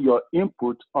wanting your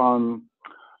input on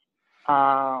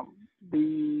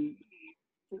the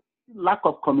lack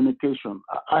of communication.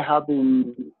 I have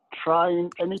been trying,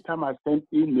 anytime I send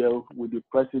emails with the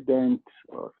president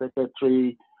or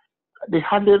secretary, they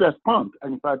hardly respond.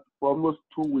 And in fact, for almost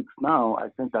 2 weeks now, I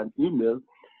sent an email.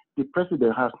 The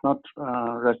president has not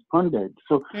responded.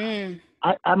 So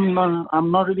I'm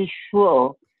not really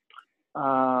sure.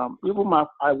 Even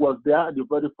I was there at the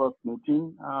very first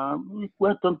meeting. It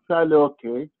went on fairly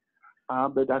okay,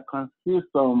 but I can see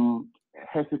some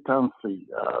hesitancy,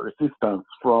 resistance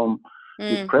from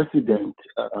the president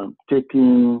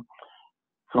taking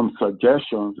some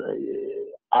suggestions.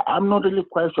 I'm not really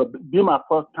quite sure. Being my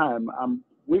first time, I'm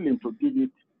willing to give it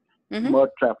more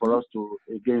try for us to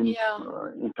again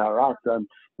interact.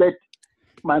 But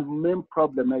my main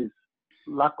problem is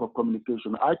lack of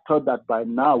communication. I thought that by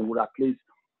now we would at least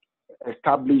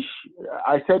establish.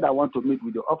 I said I want to meet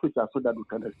with the officer so that we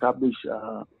can establish.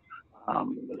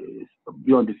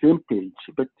 Be on the same page,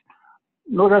 but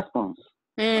no response.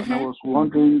 And I was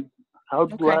wondering, how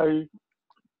do I,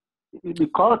 the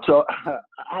culture,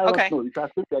 I don't know, it's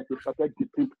as if there's a perfect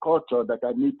distinct culture that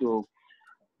I need to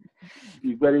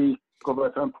be very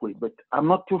conversant with, but I'm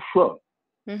not too sure.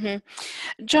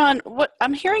 John, what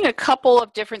I'm hearing a couple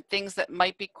of different things that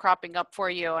might be cropping up for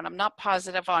you, and I'm not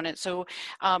positive on it. So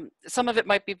some of it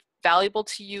might be valuable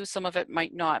to you, some of it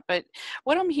might not. But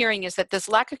what I'm hearing is that this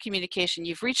lack of communication,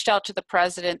 you've reached out to the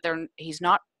president, he's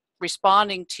not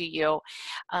responding to you.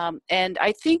 And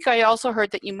I think I also heard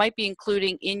that you might be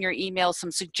including in your email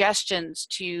some suggestions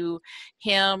to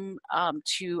him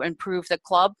to improve the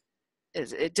club.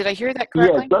 Did I hear that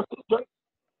correctly?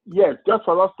 Yes, just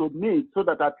for us to meet so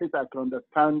that at least I can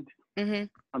understand,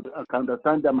 I can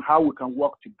understand them, how we can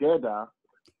work together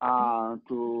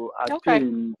to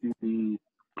attain the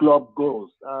club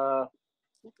goals.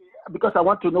 Because I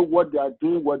want to know what they are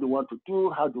doing, what they want to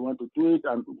do, how they want to do it,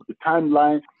 and the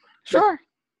timeline. Sure.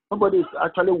 Somebody is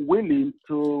actually willing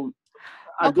to,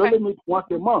 and they only meet once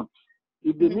a month.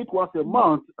 If they meet once a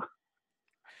month,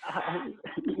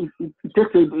 it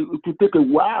will take a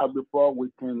while before we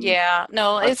can. Yeah,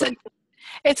 no,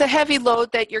 it's a heavy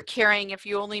load that you're carrying if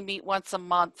you only meet once a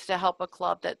month to help a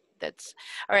club that's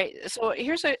all right. So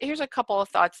here's a couple of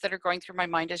thoughts that are going through my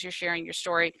mind as you're sharing your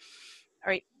story. All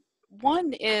right.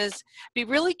 One is be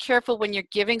really careful when you're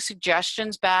giving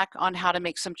suggestions back on how to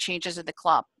make some changes in the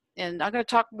club. And I'm going to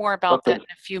talk more about that in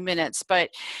a few minutes. But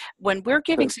when we're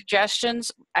giving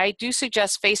suggestions, I do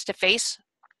suggest face-to-face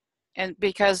And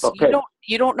because Okay.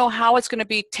 you don't know how it's going to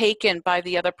be taken by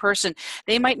the other person.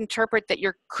 They might interpret that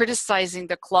you're criticizing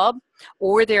the club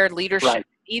or their leadership. Right.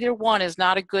 Either one is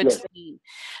not a good Yes. thing.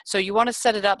 So you want to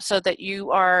set it up so that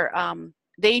you are,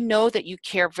 they know that you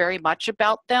care very much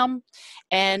about them,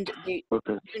 and Okay.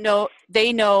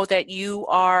 they know that you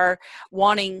are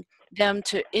wanting them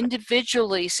to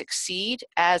individually succeed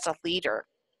as a leader.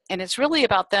 And it's really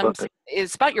about them, Okay.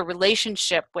 it's about your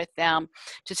relationship with them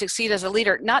to succeed as a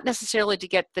leader, not necessarily to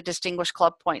get the distinguished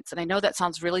club points. And I know that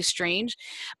sounds really strange,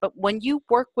 but when you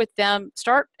work with them,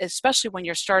 especially when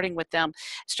you're starting with them,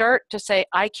 start to say,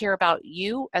 I care about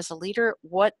you as a leader.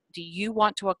 What do you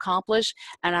want to accomplish?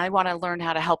 And I want to learn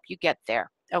how to help you get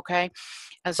there. Okay.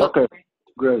 And so Okay.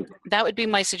 Great. that would be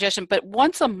my suggestion. But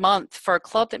once a month, for a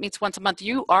club that meets once a month,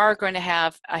 you are going to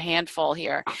have a handful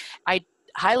here. I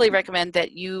highly recommend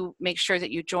that you make sure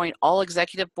that you join all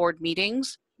executive board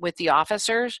meetings with the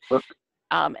officers. Okay.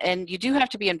 And you do have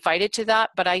to be invited to that,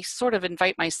 but I sort of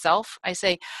invite myself. I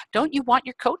say, don't you want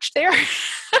your coach there?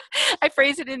 I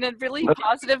phrase it in a really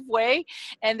positive way.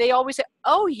 And they always say,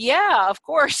 oh yeah, of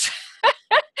course.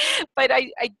 But I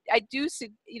do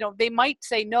see, they might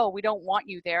say, no, we don't want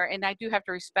you there. And I do have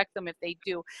to respect them if they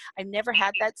do. I've never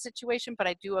had that situation, but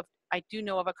I do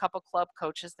know of a couple club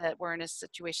coaches that were in a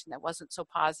situation that wasn't so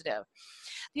positive.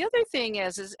 The other thing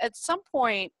is at some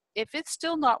point, if it's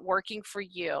still not working for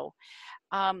you,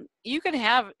 you can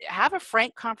have a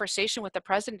frank conversation with the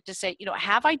president to say,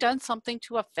 have I done something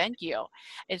to offend you?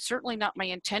 It's certainly not my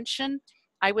intention.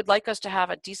 I would like us to have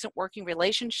a decent working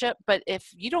relationship, but if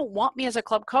you don't want me as a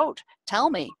club coach, tell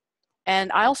me,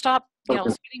 and I'll stop,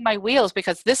 spinning my wheels,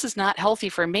 because this is not healthy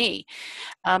for me.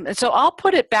 And so I'll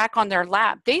put it back on their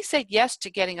lap. They said yes to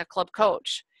getting a club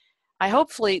coach.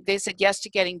 Hopefully they said yes to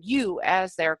getting you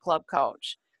as their club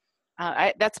coach.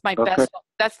 That's my best.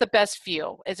 That's the best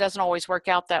view. It doesn't always work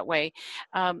out that way.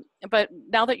 But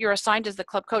now that you're assigned as the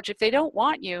club coach, if they don't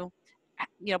want you,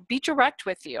 be direct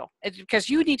with you, because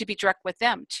you need to be direct with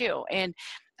them too, and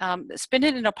spin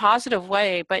it in a positive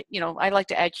way. But I like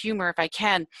to add humor if I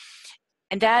can,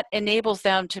 and that enables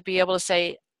them to be able to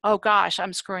say, oh gosh,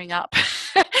 I'm screwing up.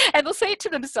 And they'll say it to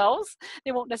themselves.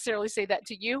 They won't necessarily say that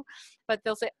to you, but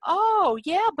they'll say, oh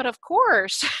yeah, but of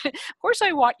course, of course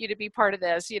I want you to be part of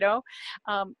this,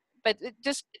 but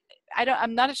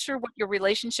I'm not sure what your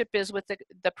relationship is with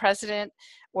the president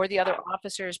or the other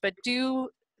officers, but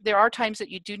there are times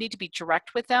that you do need to be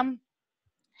direct with them.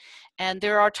 And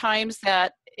there are times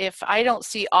that if I don't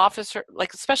see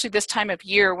especially this time of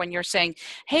year when you're saying,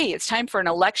 hey, it's time for an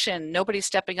election, nobody's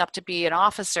stepping up to be an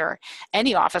officer,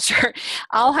 any officer,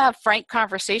 I'll have frank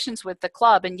conversations with the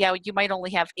club. And yeah, you might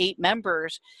only have 8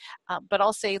 members, but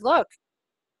I'll say, look,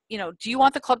 do you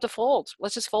want the club to fold?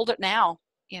 Let's just fold it now,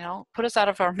 put us out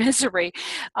of our misery.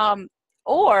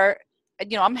 Or,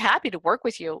 I'm happy to work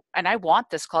with you and I want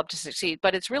this club to succeed,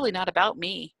 but it's really not about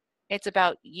me. It's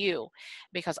about you,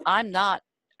 because I'm not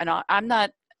an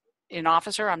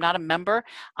officer. I'm not a member.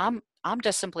 I'm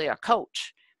just simply a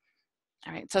coach.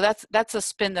 All right. So that's a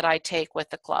spin that I take with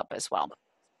the club as well.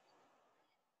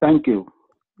 Thank you.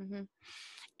 Mm-hmm.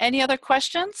 Any other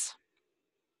questions?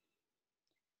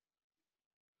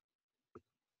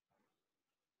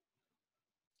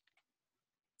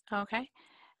 Okay.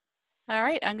 All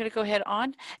right, I'm going to go ahead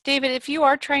on. David, if you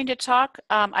are trying to talk,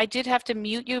 I did have to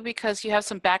mute you because you have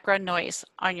some background noise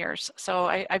on yours. So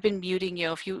I've been muting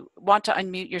you. If you want to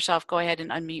unmute yourself, go ahead and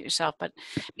unmute yourself. But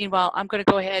meanwhile, I'm going to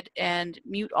go ahead and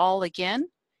mute all again.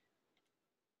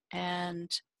 And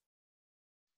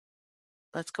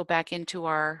let's go back into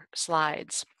our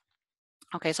slides.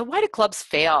 Okay, so why do clubs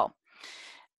fail?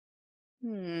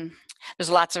 There's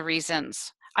lots of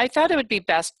reasons. I thought it would be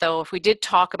best, though, if we did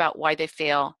talk about why they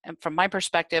fail. And from my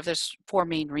perspective, there's 4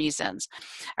 main reasons.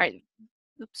 All right,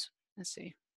 oops, let's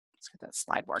see. Let's get that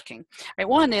slide working. All right,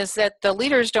 one is that the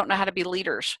leaders don't know how to be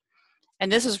leaders.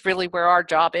 And this is really where our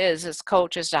job is as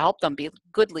coaches, to help them be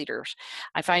good leaders.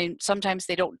 I find sometimes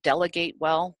they don't delegate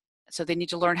well, so they need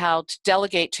to learn how to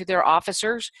delegate to their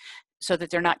officers so that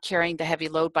they're not carrying the heavy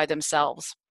load by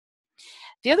themselves.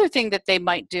 The other thing that they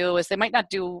might do is they might not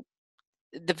do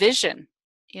the vision,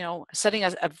 setting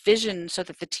a vision so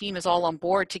that the team is all on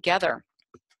board together.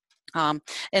 And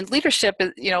leadership,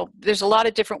 there's a lot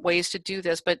of different ways to do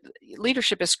this, but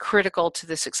leadership is critical to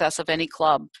the success of any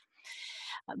club.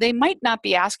 They might not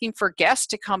be asking for guests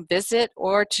to come visit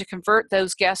or to convert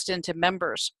those guests into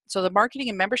members. So the marketing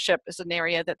and membership is an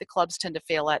area that the clubs tend to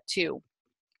fail at too.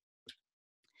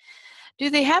 Do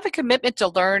they have a commitment to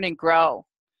learn and grow?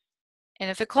 And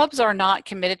if the clubs are not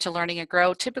committed to learning and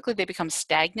grow, typically they become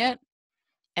stagnant.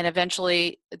 and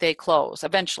eventually they close,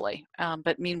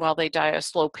 but meanwhile they die a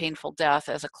slow, painful death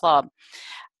as a club.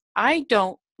 I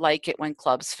don't like it when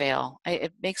clubs fail.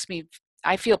 It makes me,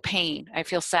 I feel pain, I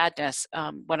feel sadness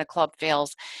when a club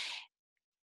fails.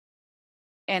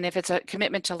 And if it's a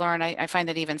commitment to learn, I find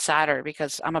that even sadder,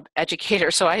 because I'm an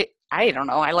educator. So I don't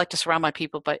know, I like to surround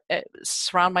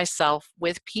surround myself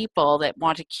with people that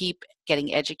want to keep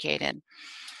getting educated.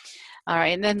 All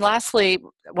right, and then lastly,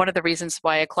 one of the reasons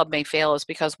why a club may fail is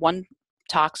because one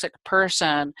toxic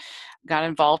person got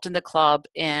involved in the club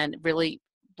and really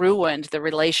ruined the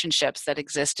relationships that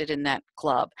existed in that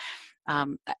club.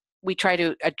 We try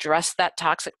to address that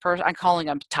toxic person. I'm calling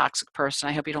them toxic person,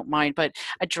 I hope you don't mind, but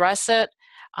address it,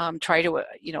 try to,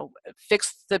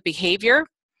 fix the behavior,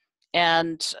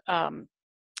 and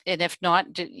if not,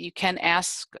 you can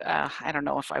ask, I don't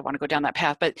know if I want to go down that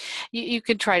path, but you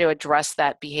can try to address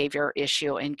that behavior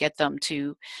issue and get them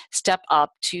to step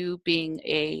up to being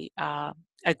a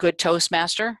good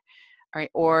Toastmaster,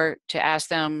 right? Or to ask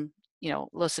them,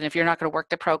 listen, if you're not going to work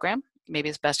the program, maybe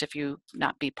it's best if you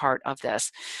not be part of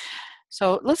this.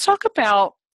 So let's talk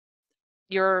about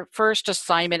your first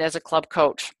assignment as a club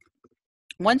coach.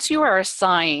 Once you are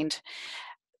assigned,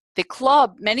 the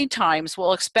club many times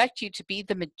will expect you to be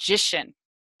the magician,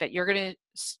 that you're going to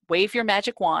wave your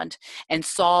magic wand and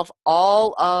solve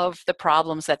all of the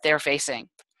problems that they're facing.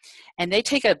 And they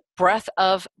take a breath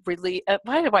of relief.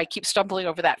 Why do I keep stumbling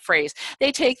over that phrase?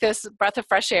 They take this breath of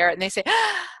fresh air and they say,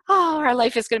 oh, our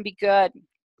life is going to be good.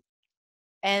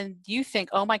 And you think,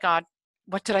 oh my God,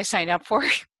 what did I sign up for?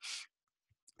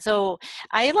 So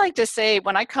I like to say,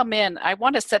 when I come in, I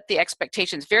want to set the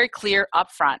expectations very clear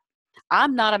up front.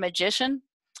 I'm not a magician.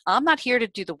 I'm not here to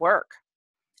do the work.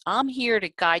 I'm here to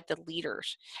guide the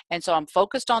leaders. And so I'm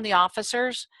focused on the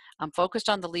officers. I'm focused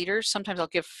on the leaders. Sometimes I'll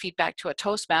give feedback to a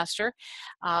Toastmaster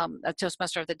of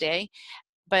the day.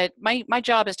 But my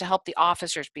job is to help the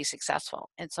officers be successful.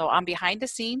 And so I'm behind the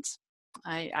scenes.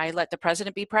 I let the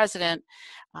president be president,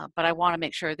 but I want to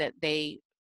make sure that they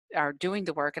are doing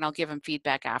the work, and I'll give them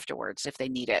feedback afterwards if they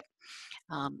need it,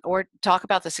 or talk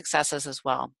about the successes as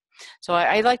well. So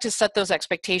I like to set those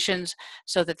expectations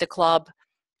so that the club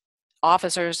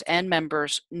officers and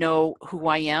members know who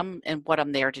I am and what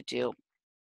I'm there to do.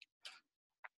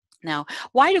 Now,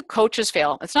 why do coaches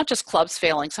fail? It's not just clubs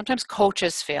failing. Sometimes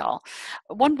coaches fail.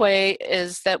 One way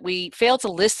is that we fail to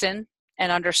listen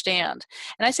and understand.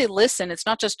 And I say listen, it's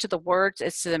not just to the words,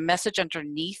 it's to the message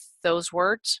underneath those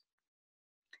words.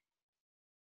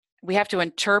 We have to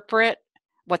interpret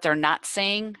what they're not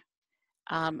saying.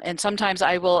 And sometimes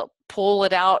I will pull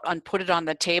it out and put it on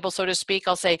the table, so to speak.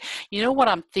 I'll say, what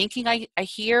I'm thinking I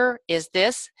hear is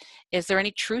this. Is there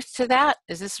any truth to that?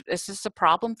 Is this a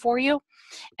problem for you?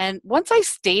 And once I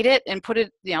state it and put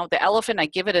it, the elephant, I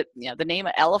give it the name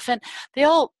of elephant,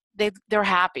 they're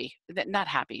happy. They're not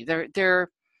happy. They're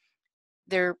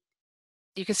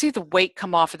you can see the weight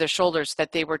come off of their shoulders,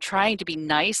 that they were trying to be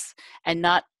nice and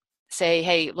not say,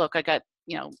 hey, look, I got,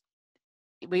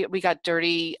 we got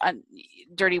dirty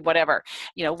whatever,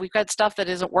 we've got stuff that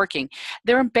isn't working.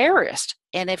 They're embarrassed.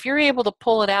 And if you're able to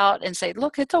pull it out and say,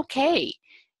 look, it's okay.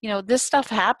 This stuff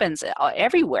happens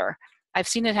everywhere. I've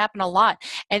seen it happen a lot.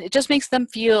 And it just makes them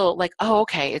feel like, oh,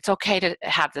 okay, it's okay to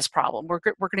have this problem. We're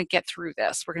going to get through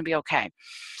this. We're going to be okay.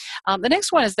 The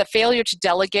next one is the failure to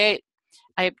delegate.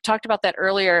 I talked about that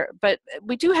earlier, but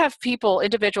we do have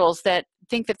individuals that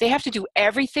think that they have to do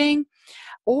everything.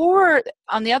 Or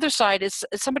on the other side is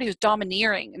somebody who's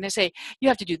domineering, and they say, you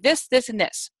have to do this, this, and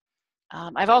this.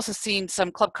 I've also seen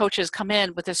some club coaches come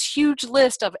in with this huge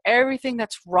list of everything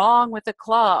that's wrong with the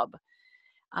club.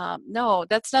 No,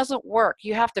 that doesn't work.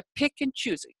 You have to pick and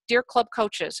choose. Dear club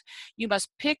coaches, you must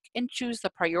pick and choose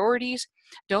the priorities.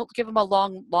 Don't give them a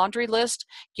long laundry list.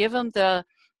 Give them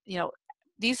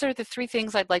these are the 3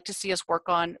 things I'd like to see us work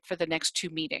on for the next 2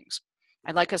 meetings.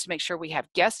 I'd like us to make sure we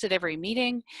have guests at every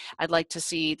meeting. I'd like to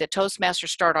see the Toastmasters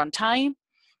start on time.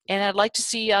 And I'd like to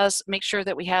see us make sure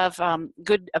that we have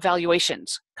good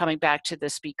evaluations coming back to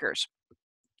the speakers.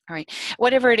 All right,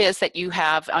 whatever it is that you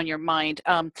have on your mind,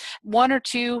 1 or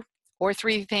 2 or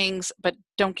 3 things, but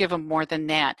don't give them more than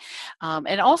that.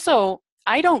 And also,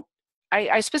 I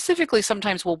specifically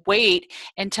sometimes will wait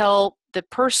until the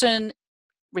person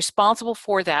responsible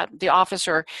for that, the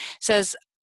officer, says,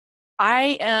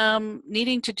 I am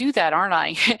needing to do that, aren't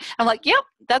I? I'm like, yep,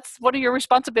 that's one of your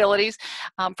responsibilities.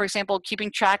 For example, keeping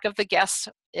track of the guests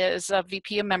is a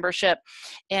VP of membership.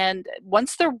 And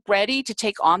once they're ready to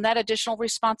take on that additional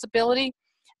responsibility,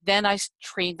 then I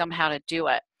train them how to do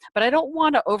it. But I don't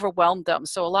want to overwhelm them.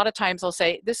 So a lot of times I'll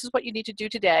say, this is what you need to do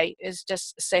today, is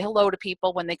just say hello to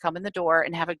people when they come in the door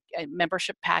and have a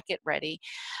membership packet ready.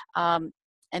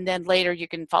 And then later you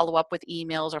can follow up with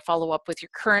emails or follow up with your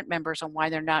current members on why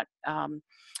they're not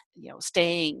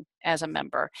staying as a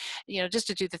member, just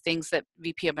to do the things that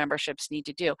VP of memberships need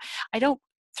to do. I don't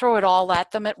throw it all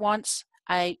at them at once.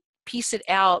 I piece it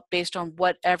out based on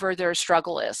whatever their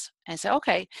struggle is. And say,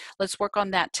 okay, let's work on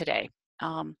that today.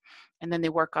 And then they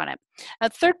work on it. A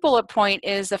third bullet point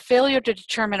is the failure to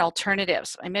determine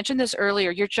alternatives. I mentioned this earlier.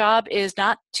 Your job is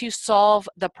not to solve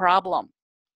the problem.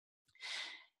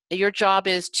 Your job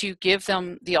is to give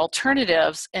them the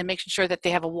alternatives and making sure that they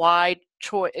have a wide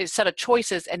set of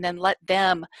choices, and then let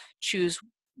them choose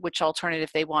which alternative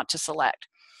they want to select.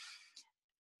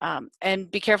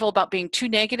 And be careful about being too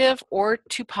negative or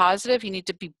too positive. You need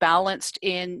to be balanced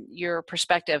in your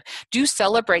perspective. Do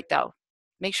celebrate, though.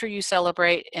 Make sure you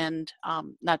celebrate and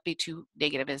not be too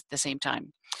negative at the same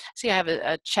time. See, I have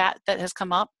a chat that has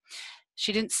come up.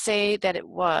 She didn't say that it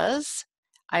was.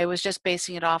 I was just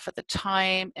basing it off at the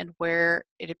time and where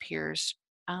it appears.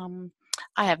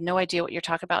 I have no idea what you're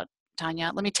talking about,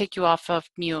 Tanya. Let me take you off of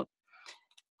mute.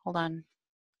 Hold on.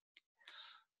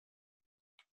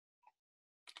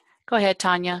 Go ahead,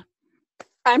 Tanya.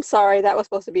 I'm sorry, that was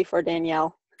supposed to be for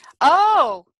Danielle.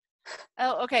 Oh,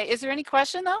 okay. Is there any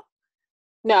question, though?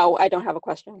 No, I don't have a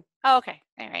question. Oh, okay.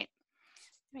 All right.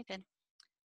 All right, then.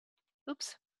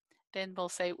 Oops. Then we'll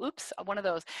say, oops, one of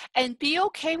those. And be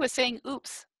okay with saying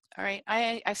oops. All right.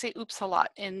 I say oops a lot,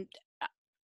 and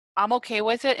I'm okay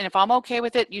with it. And if I'm okay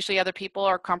with it, usually other people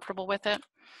are comfortable with it.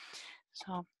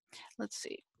 So let's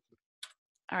see.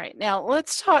 All right, now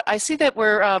let's talk. I see that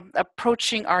we're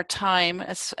approaching our time.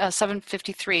 It's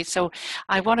 7:53, so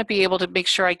I want to be able to make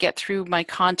sure I get through my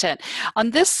content.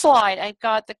 On this slide, I've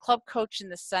got the club coach in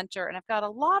the center, and I've got a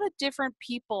lot of different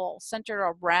people centered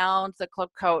around the club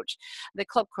coach. The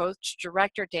club coach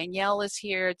director, Danielle, is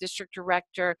here, district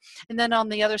director, and then on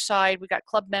the other side, we got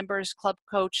club members, club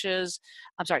coaches,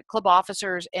 club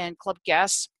officers, and club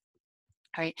guests.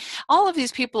 All right. All of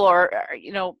these people are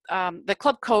the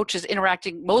club coach is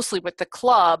interacting mostly with the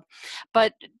club,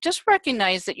 but just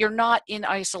recognize that you're not in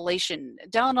isolation.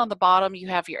 Down on the bottom, you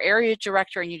have your area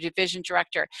director and your division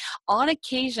director. On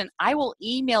occasion, I will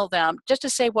email them just to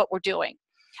say what we're doing.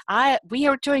 We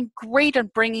are doing great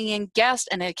on bringing in guests,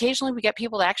 and occasionally we get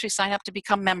people to actually sign up to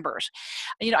become members.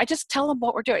 I just tell them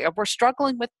what we're doing. We're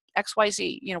struggling with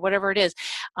XYZ, whatever it is,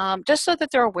 just so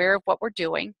that they're aware of what we're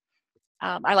doing.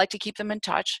 I like to keep them in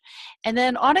touch. And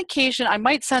then on occasion, I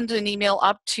might send an email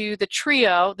up to the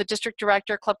trio, the district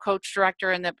director, club coach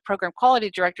director, and the program quality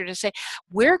director to say,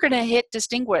 we're going to hit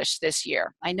Distinguished this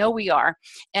year. I know we are.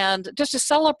 And just to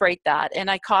celebrate that. And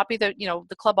I copy the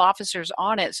club officers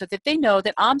on it so that they know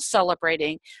that I'm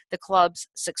celebrating the club's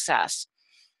success.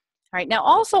 All right, now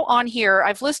also on here,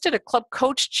 I've listed a club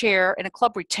coach chair and a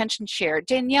club retention chair.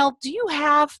 Danielle,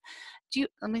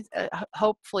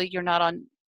 hopefully you're not on.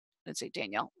 Let's see,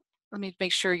 Danielle, let me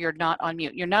make sure you're not on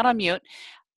mute. You're not on mute.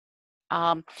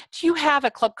 Do you have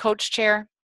a club coach chair?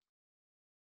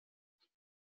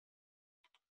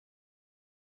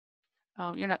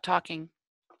 Oh, you're not talking.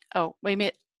 Oh, wait a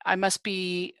minute. I must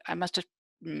have.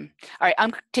 All right,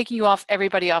 I'm taking you off,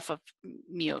 everybody off of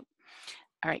mute.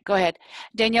 All right, go ahead.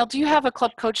 Danielle, do you have a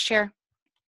club coach chair?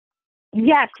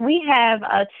 Yes, we have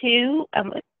two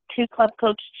club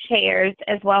coach chairs,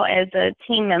 as well as a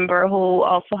team member who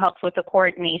also helps with the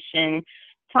coordination,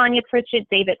 Tanya Pritchett,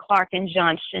 David Clark, and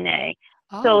John Chenet.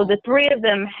 Oh. So the three of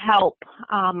them help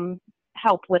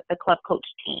with the club coach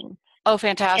team. Oh,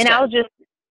 fantastic. And I'll just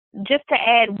to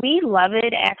add, we love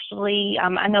it, actually.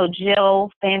 I know Jill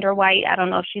Vanderwhite, I don't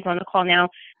know if she's on the call now,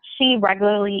 she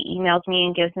regularly emails me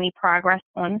and gives me progress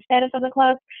on the status of the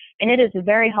club. And it is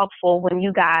very helpful when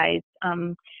you guys,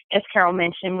 as Carol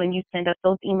mentioned, when you send us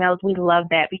those emails. We love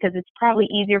that because it's probably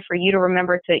easier for you to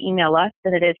remember to email us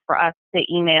than it is for us to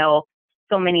email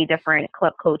so many different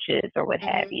club coaches or what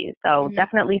have you. So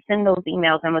definitely send those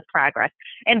emails in with progress.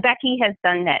 And Becky has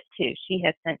done that too. She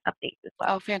has sent updates as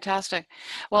well. Oh, fantastic.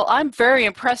 Well, I'm very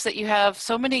impressed that you have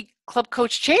so many club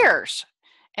coach chairs.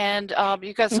 And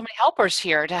you've got so many helpers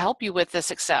here to help you with the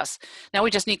success. Now we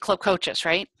just need club coaches,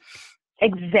 right?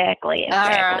 Exactly.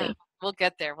 We'll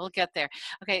get there.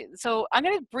 Okay, so I'm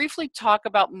going to briefly talk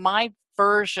about my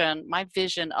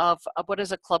vision of what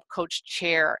is a club coach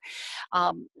chair.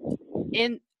 I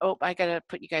got to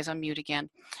put you guys on mute again.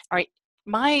 All right,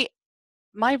 my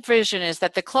vision is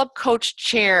that the club coach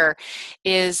chair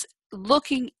is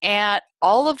looking at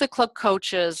all of the club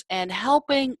coaches and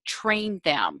helping train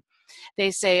them.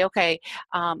 they say, okay,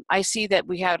 I see that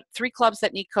we have 3 clubs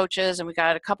that need coaches, and we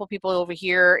got a couple people over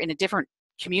here in a different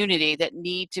community that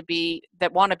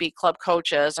want to be club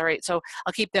coaches. All right, so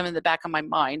I'll keep them in the back of my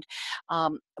mind.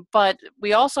 But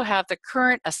we also have the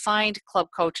current assigned club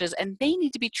coaches, and they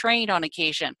need to be trained on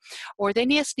occasion, or they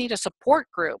just need a support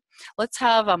group. Let's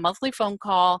have a monthly phone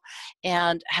call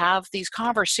and have these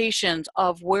conversations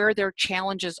of where their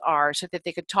challenges are so that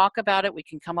they could talk about it. We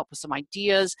can come up with some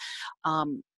ideas.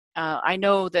 I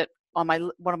know that on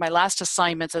one of my last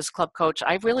assignments as club coach,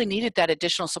 I really needed that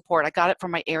additional support. I got it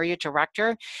from my area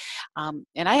director, and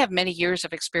I have many years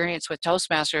of experience with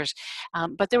Toastmasters,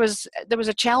 but there was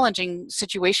a challenging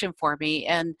situation for me,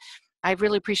 and I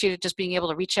really appreciated just being able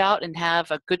to reach out and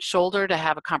have a good shoulder to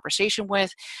have a conversation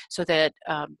with, so that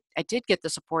I did get the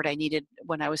support I needed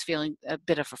when I was feeling a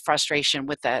bit of a frustration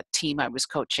with that team I was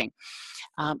coaching.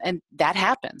 And that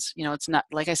happens. It's not,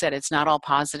 like I said, it's not all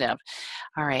positive.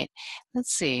 All right,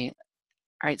 let's see.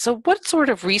 All right, so what sort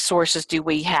of resources do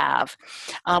we have?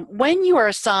 When you are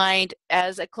assigned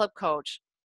as a club coach,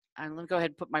 and let me go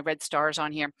ahead and put my red stars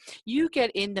on here, you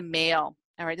get in the mail.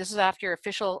 All right, this is after your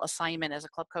official assignment as a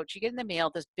club coach. You get in the mail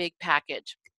this big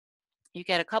package. You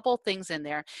get a couple of things in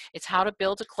there. It's How to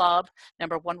Build a Club,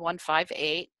 number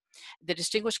 1158. The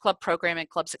Distinguished Club Program and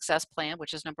Club Success Plan,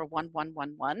 which is number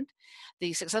 1111.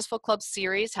 The Successful Club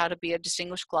Series, How to Be a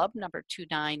Distinguished Club, number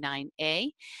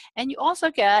 299A. And you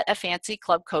also get a fancy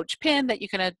club coach pin that you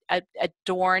can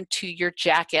adorn to your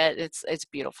jacket. It's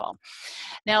beautiful.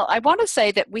 Now, I want to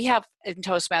say that we have in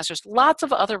Toastmasters lots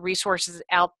of other resources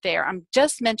out there. I'm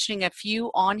just mentioning a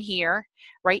few on here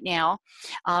right now.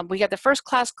 We got the First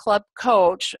Class Club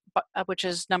Coach, which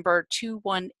is number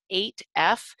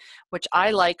 218F, which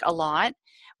I like a lot.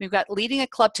 We've got Leading a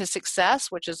Club to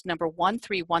Success, which is number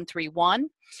 13131.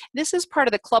 This is part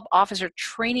of the club officer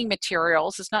training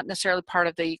materials. It's not necessarily part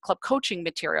of the club coaching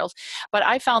materials, but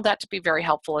I found that to be very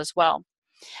helpful as well.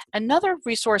 Another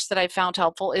resource that I found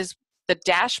helpful is the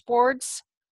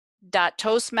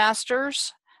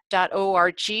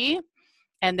dashboards.toastmasters.org,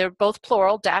 and they're both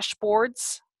plural,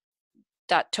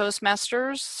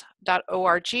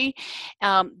 dashboards.toastmasters.org.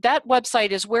 That website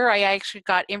is where I actually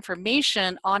got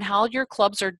information on how your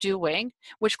clubs are doing,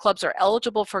 which clubs are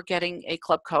eligible for getting a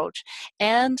club coach,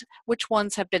 and which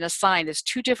ones have been assigned. There's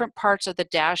 2 different parts of the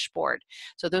dashboard.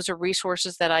 So those are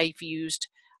resources that I've used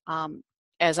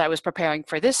as I was preparing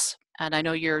for this, and I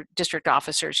know your district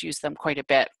officers use them quite a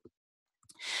bit.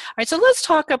 All right, so let's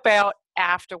talk about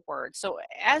afterwards. So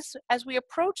as we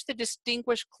approach the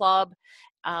Distinguished Club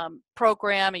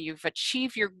program and you've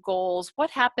achieved your goals, what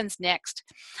happens next?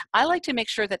 I like to make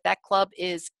sure that that club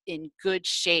is in good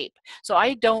shape. So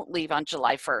I don't leave on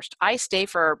July 1st. I stay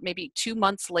for maybe 2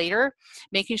 months later,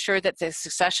 making sure that the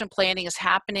succession planning is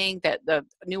happening, that the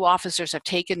new officers have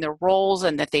taken their roles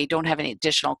and that they don't have any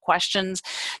additional questions,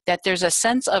 that there's a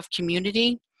sense of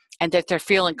community and that they're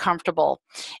feeling comfortable.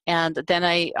 And then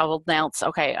I will announce,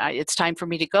 okay, it's time for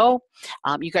me to go.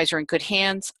 You guys are in good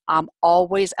hands. I'm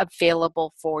always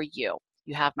available for you.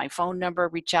 You have my phone number,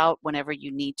 reach out whenever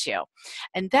you need to.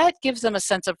 And that gives them a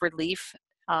sense of relief.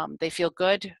 They feel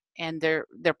good and they're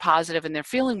positive and they're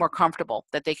feeling more comfortable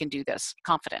that they can do this,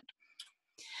 confident.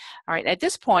 All right, at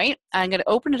this point, I'm gonna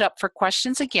open it up for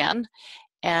questions again.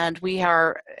 And we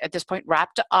are, at this point,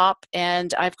 wrapped up.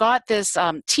 And I've got this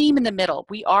team in the middle.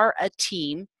 We are a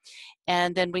team.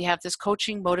 And then we have this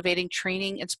coaching, motivating,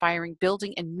 training, inspiring,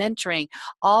 building, and mentoring,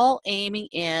 all aiming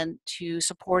in to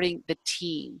supporting the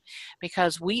team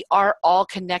because we are all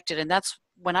connected. And that's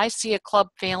when I see a club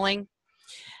failing,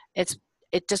 it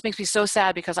just makes me so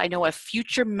sad because I know a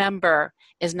future member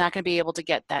is not going to be able to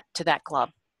get to that club.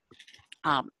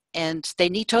 And they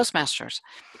need Toastmasters.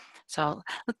 So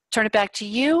let's turn it back to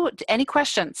you. Any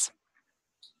questions?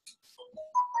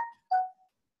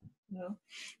 No.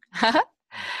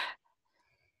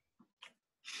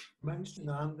 Mentioned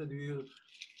that you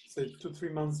say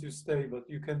 2-3 months you stay, but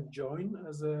you can join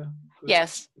as a.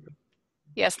 Yes.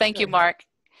 Yes. Thank you, Mark.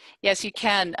 Yes, you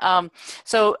can.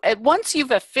 So once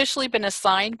you've officially been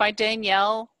assigned by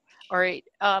Danielle or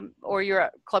your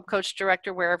club coach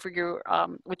director, wherever you're,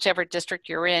 whichever district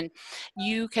you're in,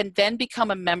 you can then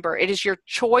become a member. It is your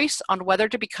choice on whether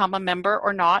to become a member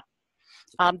or not.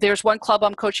 There's one club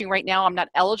I'm coaching right now. I'm not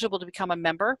eligible to become a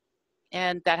member.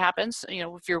 And that happens,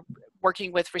 if you're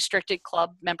working with restricted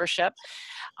club membership.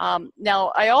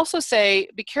 Now, I also say,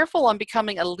 be careful on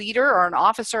becoming a leader or an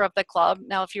officer of the club.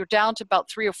 Now, if you're down to about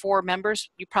 3 or 4 members,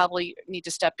 you probably need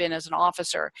to step in as an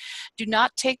officer. Do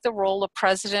not take the role of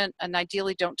president, and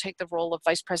ideally don't take the role of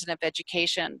vice president of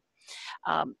education.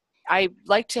 I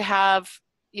like to have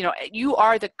you know, you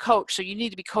are the coach, so you need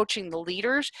to be coaching the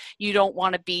leaders. You don't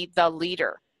want to be the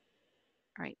leader,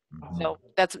 right? So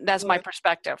that's my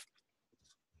perspective.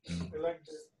 I like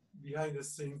this behind the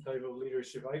scene type of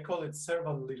leadership. I call it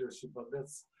servant leadership, but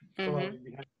that's probably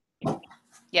behind.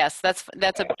 Yes, that's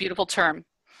a beautiful term.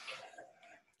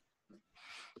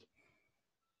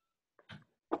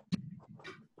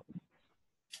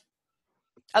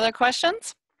 Other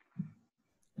questions?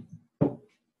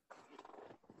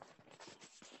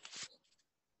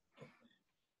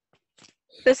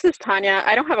 This is Tanya.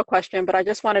 I don't have a question, but I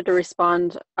just wanted to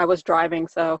respond. I was driving,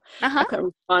 so I couldn't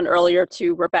respond earlier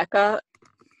to Rebecca.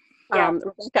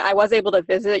 Rebecca, I was able to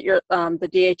visit the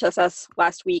DHSS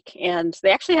last week, and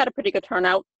they actually had a pretty good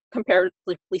turnout,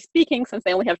 comparatively speaking, since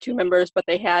they only have 2 members, but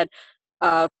they had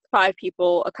 5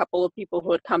 people, a couple of people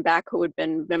who had come back who had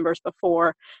been members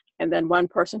before, and then 1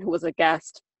 person who was a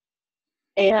guest.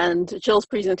 And Jill's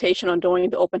presentation on doing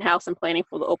the open house and planning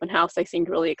for the open house, they seemed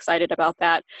really excited about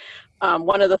that.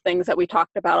 One of the things that we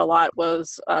talked about a lot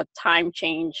was time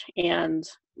change, and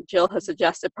Jill has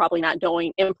suggested probably not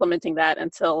implementing that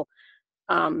until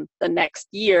the next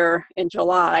year in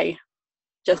July,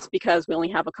 just because we only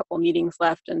have a couple meetings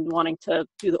left and wanting to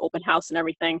do the open house and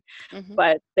everything.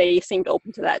 But they seemed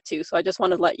open to that too. So I just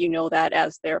wanted to let you know that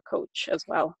as their coach as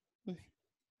well.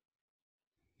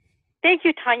 Thank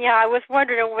you, Tanya. I was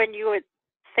wondering when you would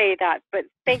say that, but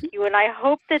thank you. And I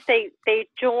hope that they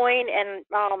join, and,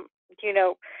 you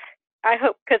know, I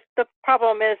hope, because the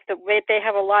problem is that they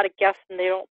have a lot of guests and they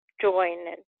don't join.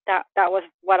 And that was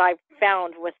what I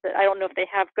found with it. I don't know if they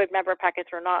have good member packets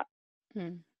or not.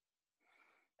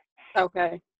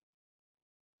 Okay.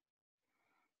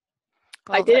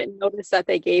 Well, I didn't notice that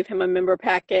they gave him a member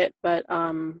packet, but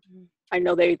I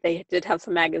know they did have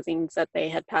some magazines that they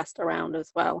had passed around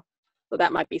as well. So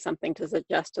that might be something to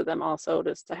suggest to them also,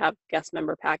 just to have guest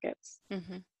member packets.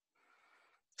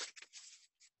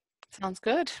 Sounds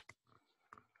good.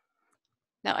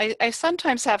 Now, I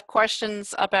sometimes have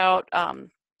questions about,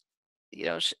 you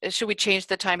know, should we change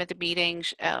the time of the meeting?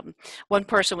 One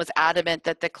person was adamant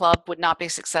that the club would not be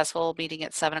successful meeting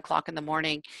at 7 o'clock in the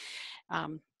morning.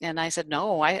 And I said,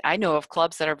 no, I know of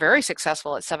clubs that are very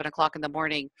successful at 7 o'clock in the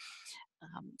morning.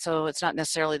 So it's not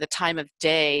necessarily the time of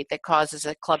day that causes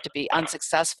a club to be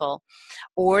unsuccessful,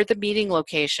 or the meeting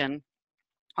location.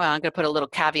 Well, I'm going to put a little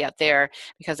caveat there,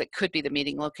 because it could be the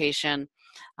meeting location,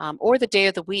 or the day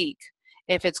of the week.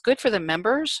 If it's good for the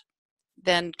members,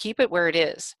 then keep it where it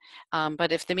is.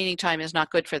 But if the meeting time is not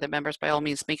good for the members, by all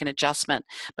means, make an adjustment.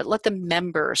 But let the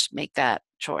members make that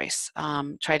choice.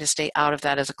 Try to stay out of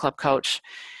that as a club coach.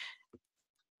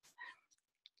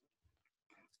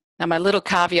 Now, my little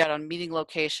caveat on meeting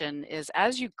location is,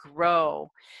 as you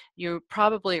grow, you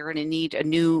probably are going to need a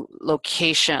new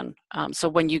location. So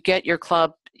when you get your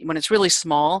club, when it's really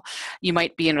small, you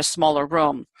might be in a smaller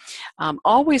room.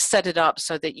 Always set it up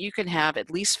so that you can have at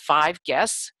least 5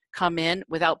 guests come in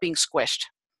without being squished.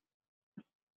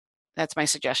 That's my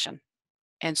suggestion.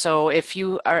 And so if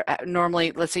you are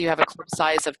normally, let's say you have a club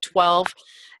size of 12,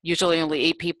 usually only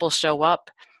 8 people show up.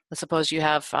 Let's suppose you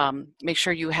have, make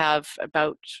sure you have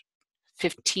about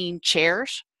 15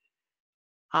 chairs,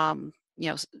 you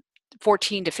know,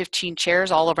 14 to 15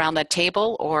 chairs all around that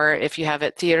table, or if you have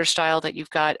it theater style, that you've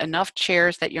got enough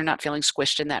chairs that you're not feeling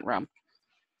squished in that room.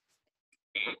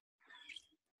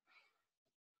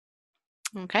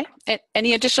 Okay,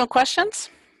 any additional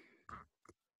questions?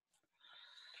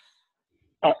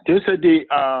 They said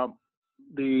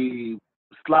the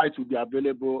slides will be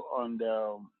available on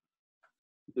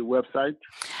the website.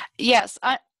 Yes,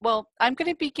 well, I'm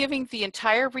going to be giving the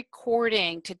entire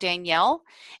recording to Danielle,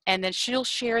 and then she'll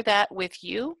share that with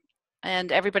you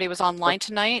and everybody was online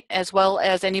tonight, as well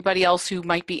as anybody else who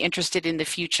might be interested in the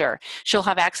future. She'll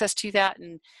have access to that,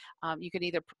 and you can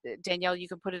either, Danielle, you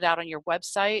can put it out on your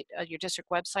website, your district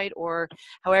website, or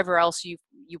however else you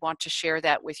want to share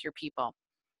that with your people.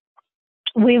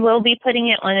 We will be putting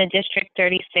it on the District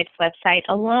 36 website,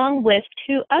 along with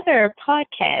 2 other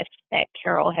podcasts that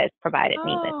Carol has provided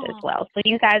me with as well. So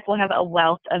you guys will have a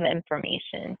wealth of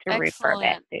information to refer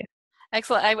back to.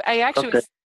 Excellent. I actually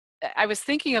I was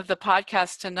thinking of the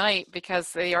podcast tonight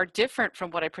because they are different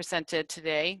from what I presented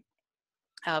today.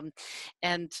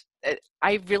 And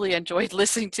I really enjoyed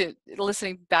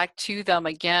listening back to them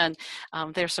again.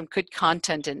 There's some good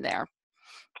content in there.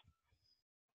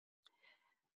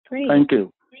 Great. Thank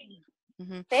you.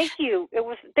 Mm-hmm. Thank you.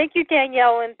 Thank you,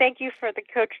 Danielle, and thank you for the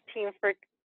coach team for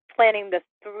planning this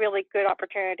really good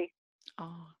opportunity.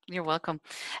 Oh, you're welcome.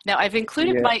 Now I've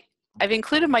included I've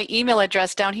included my email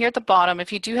address down here at the bottom.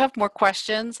 If you do have more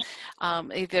questions,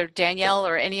 either Danielle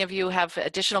or any of you have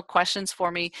additional questions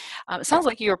for me, it sounds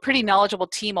like you're a pretty knowledgeable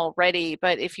team already,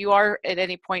 but if you are at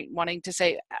any point wanting to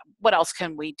say, what else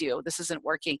can we do? This isn't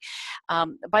working.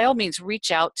 By all means,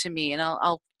 reach out to me and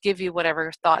I'll give you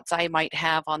whatever thoughts I might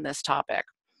have on this topic.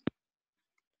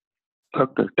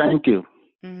 Okay, thank you.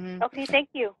 Mm-hmm. Okay, thank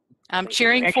you. I'm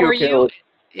cheering Thank for you, you. Carol.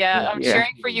 Yeah, I'm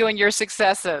cheering for you and your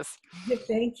successes.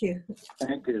 Thank you.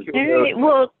 Thank you. All right.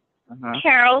 Well,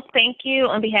 Carol, thank you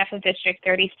on behalf of District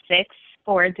 36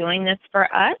 for doing this for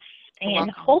us.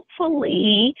 And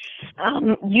hopefully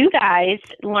you guys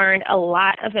learned a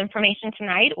lot of information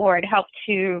tonight, or it helped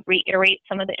to reiterate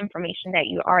some of the information that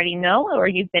you already know, or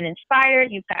you've been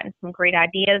inspired, you've gotten some great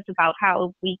ideas about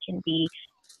how we can be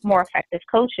more effective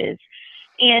coaches.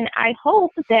 And I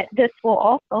hope that this will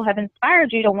also have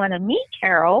inspired you to want to meet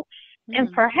Carol,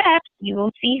 and perhaps you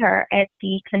will see her at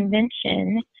the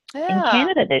convention in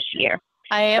Canada this year.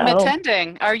 I am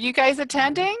attending. Are you guys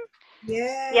attending?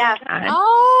 Yeah.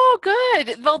 Oh,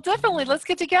 good. Well, definitely. Let's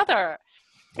get together.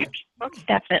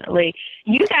 Definitely.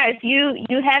 You guys, you've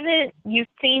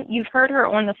heard her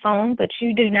on the phone, but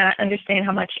you do not understand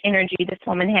how much energy this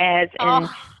woman has. And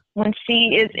when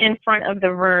she is in front of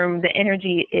the room, the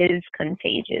energy is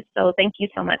contagious. So thank you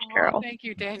so much, Carol. Thank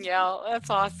you, Danielle. That's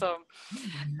awesome.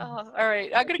 All right.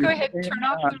 I'm going to go ahead and turn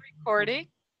off the recording.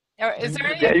 Is there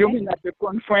any? Yeah, you mean at the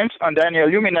conference, and Daniel,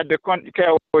 you mean at the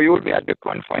Carol, you will be at the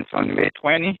conference on May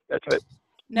 20? That's it.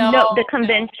 No, the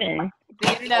convention.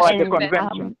 The international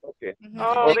convention. Okay.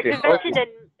 Oh, the convention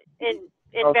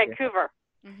in Vancouver.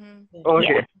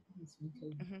 Okay.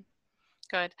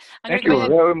 Good. Thank you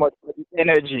very much for the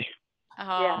energy.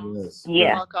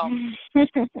 You're welcome.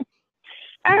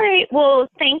 All right. Well,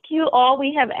 thank you all.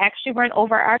 We have actually run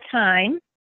over our time.